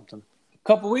rides or something. A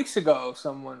couple weeks ago, I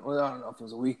don't know if it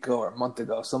was a week ago or a month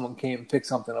ago, someone came and picked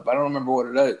something up. I don't remember what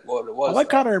it was. I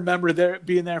kind of remember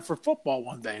being there for football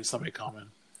one day and somebody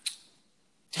coming.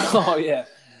 Oh, yeah.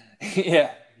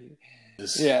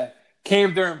 Yeah.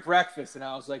 Came during breakfast, and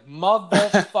I was like,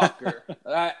 motherfucker.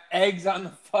 Eggs on the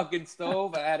fucking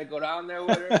stove. I had to go down there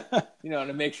with her,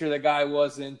 to make sure the guy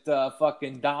wasn't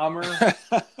fucking Dahmer.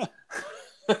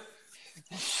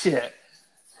 Shit.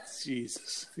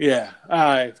 Jesus. Yeah. All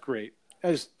right. Great.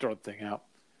 I just throw the thing out.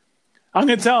 I'm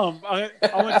going to tell him. I'm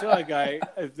going to tell that guy,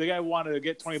 if the guy wanted to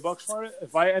get $20 for it,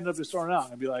 if I end up just throwing it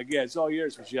out, I'd be like, yeah, it's all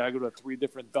yours. But you got to go to 3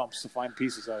 different dumps to find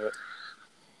pieces of it.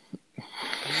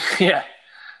 Yeah.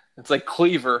 It's like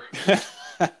Cleaver.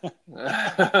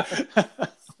 Wow.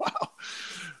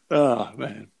 Oh,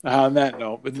 man. On that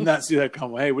note, but did not see that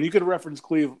come. Hey, when you could reference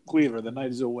Cleaver, the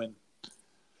night is a win.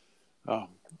 Oh.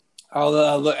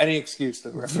 I'll look any excuse to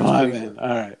reference Cleaver. Cleaver. All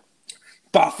right.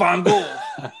 Bafangul.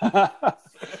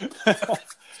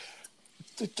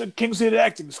 Took Kingsley to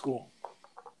acting school.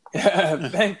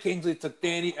 Ben Kingsley took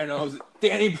Danny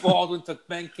Baldwin took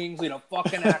Ben Kingsley to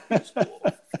fucking acting school.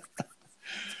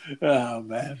 Oh,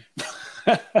 man.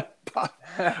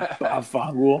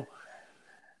 Bafangul.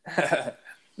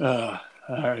 All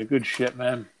right, good shit,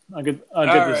 man. I'll get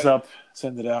this up,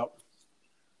 send it out.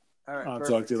 All right, I'll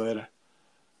perfect. talk to you later.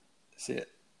 See it.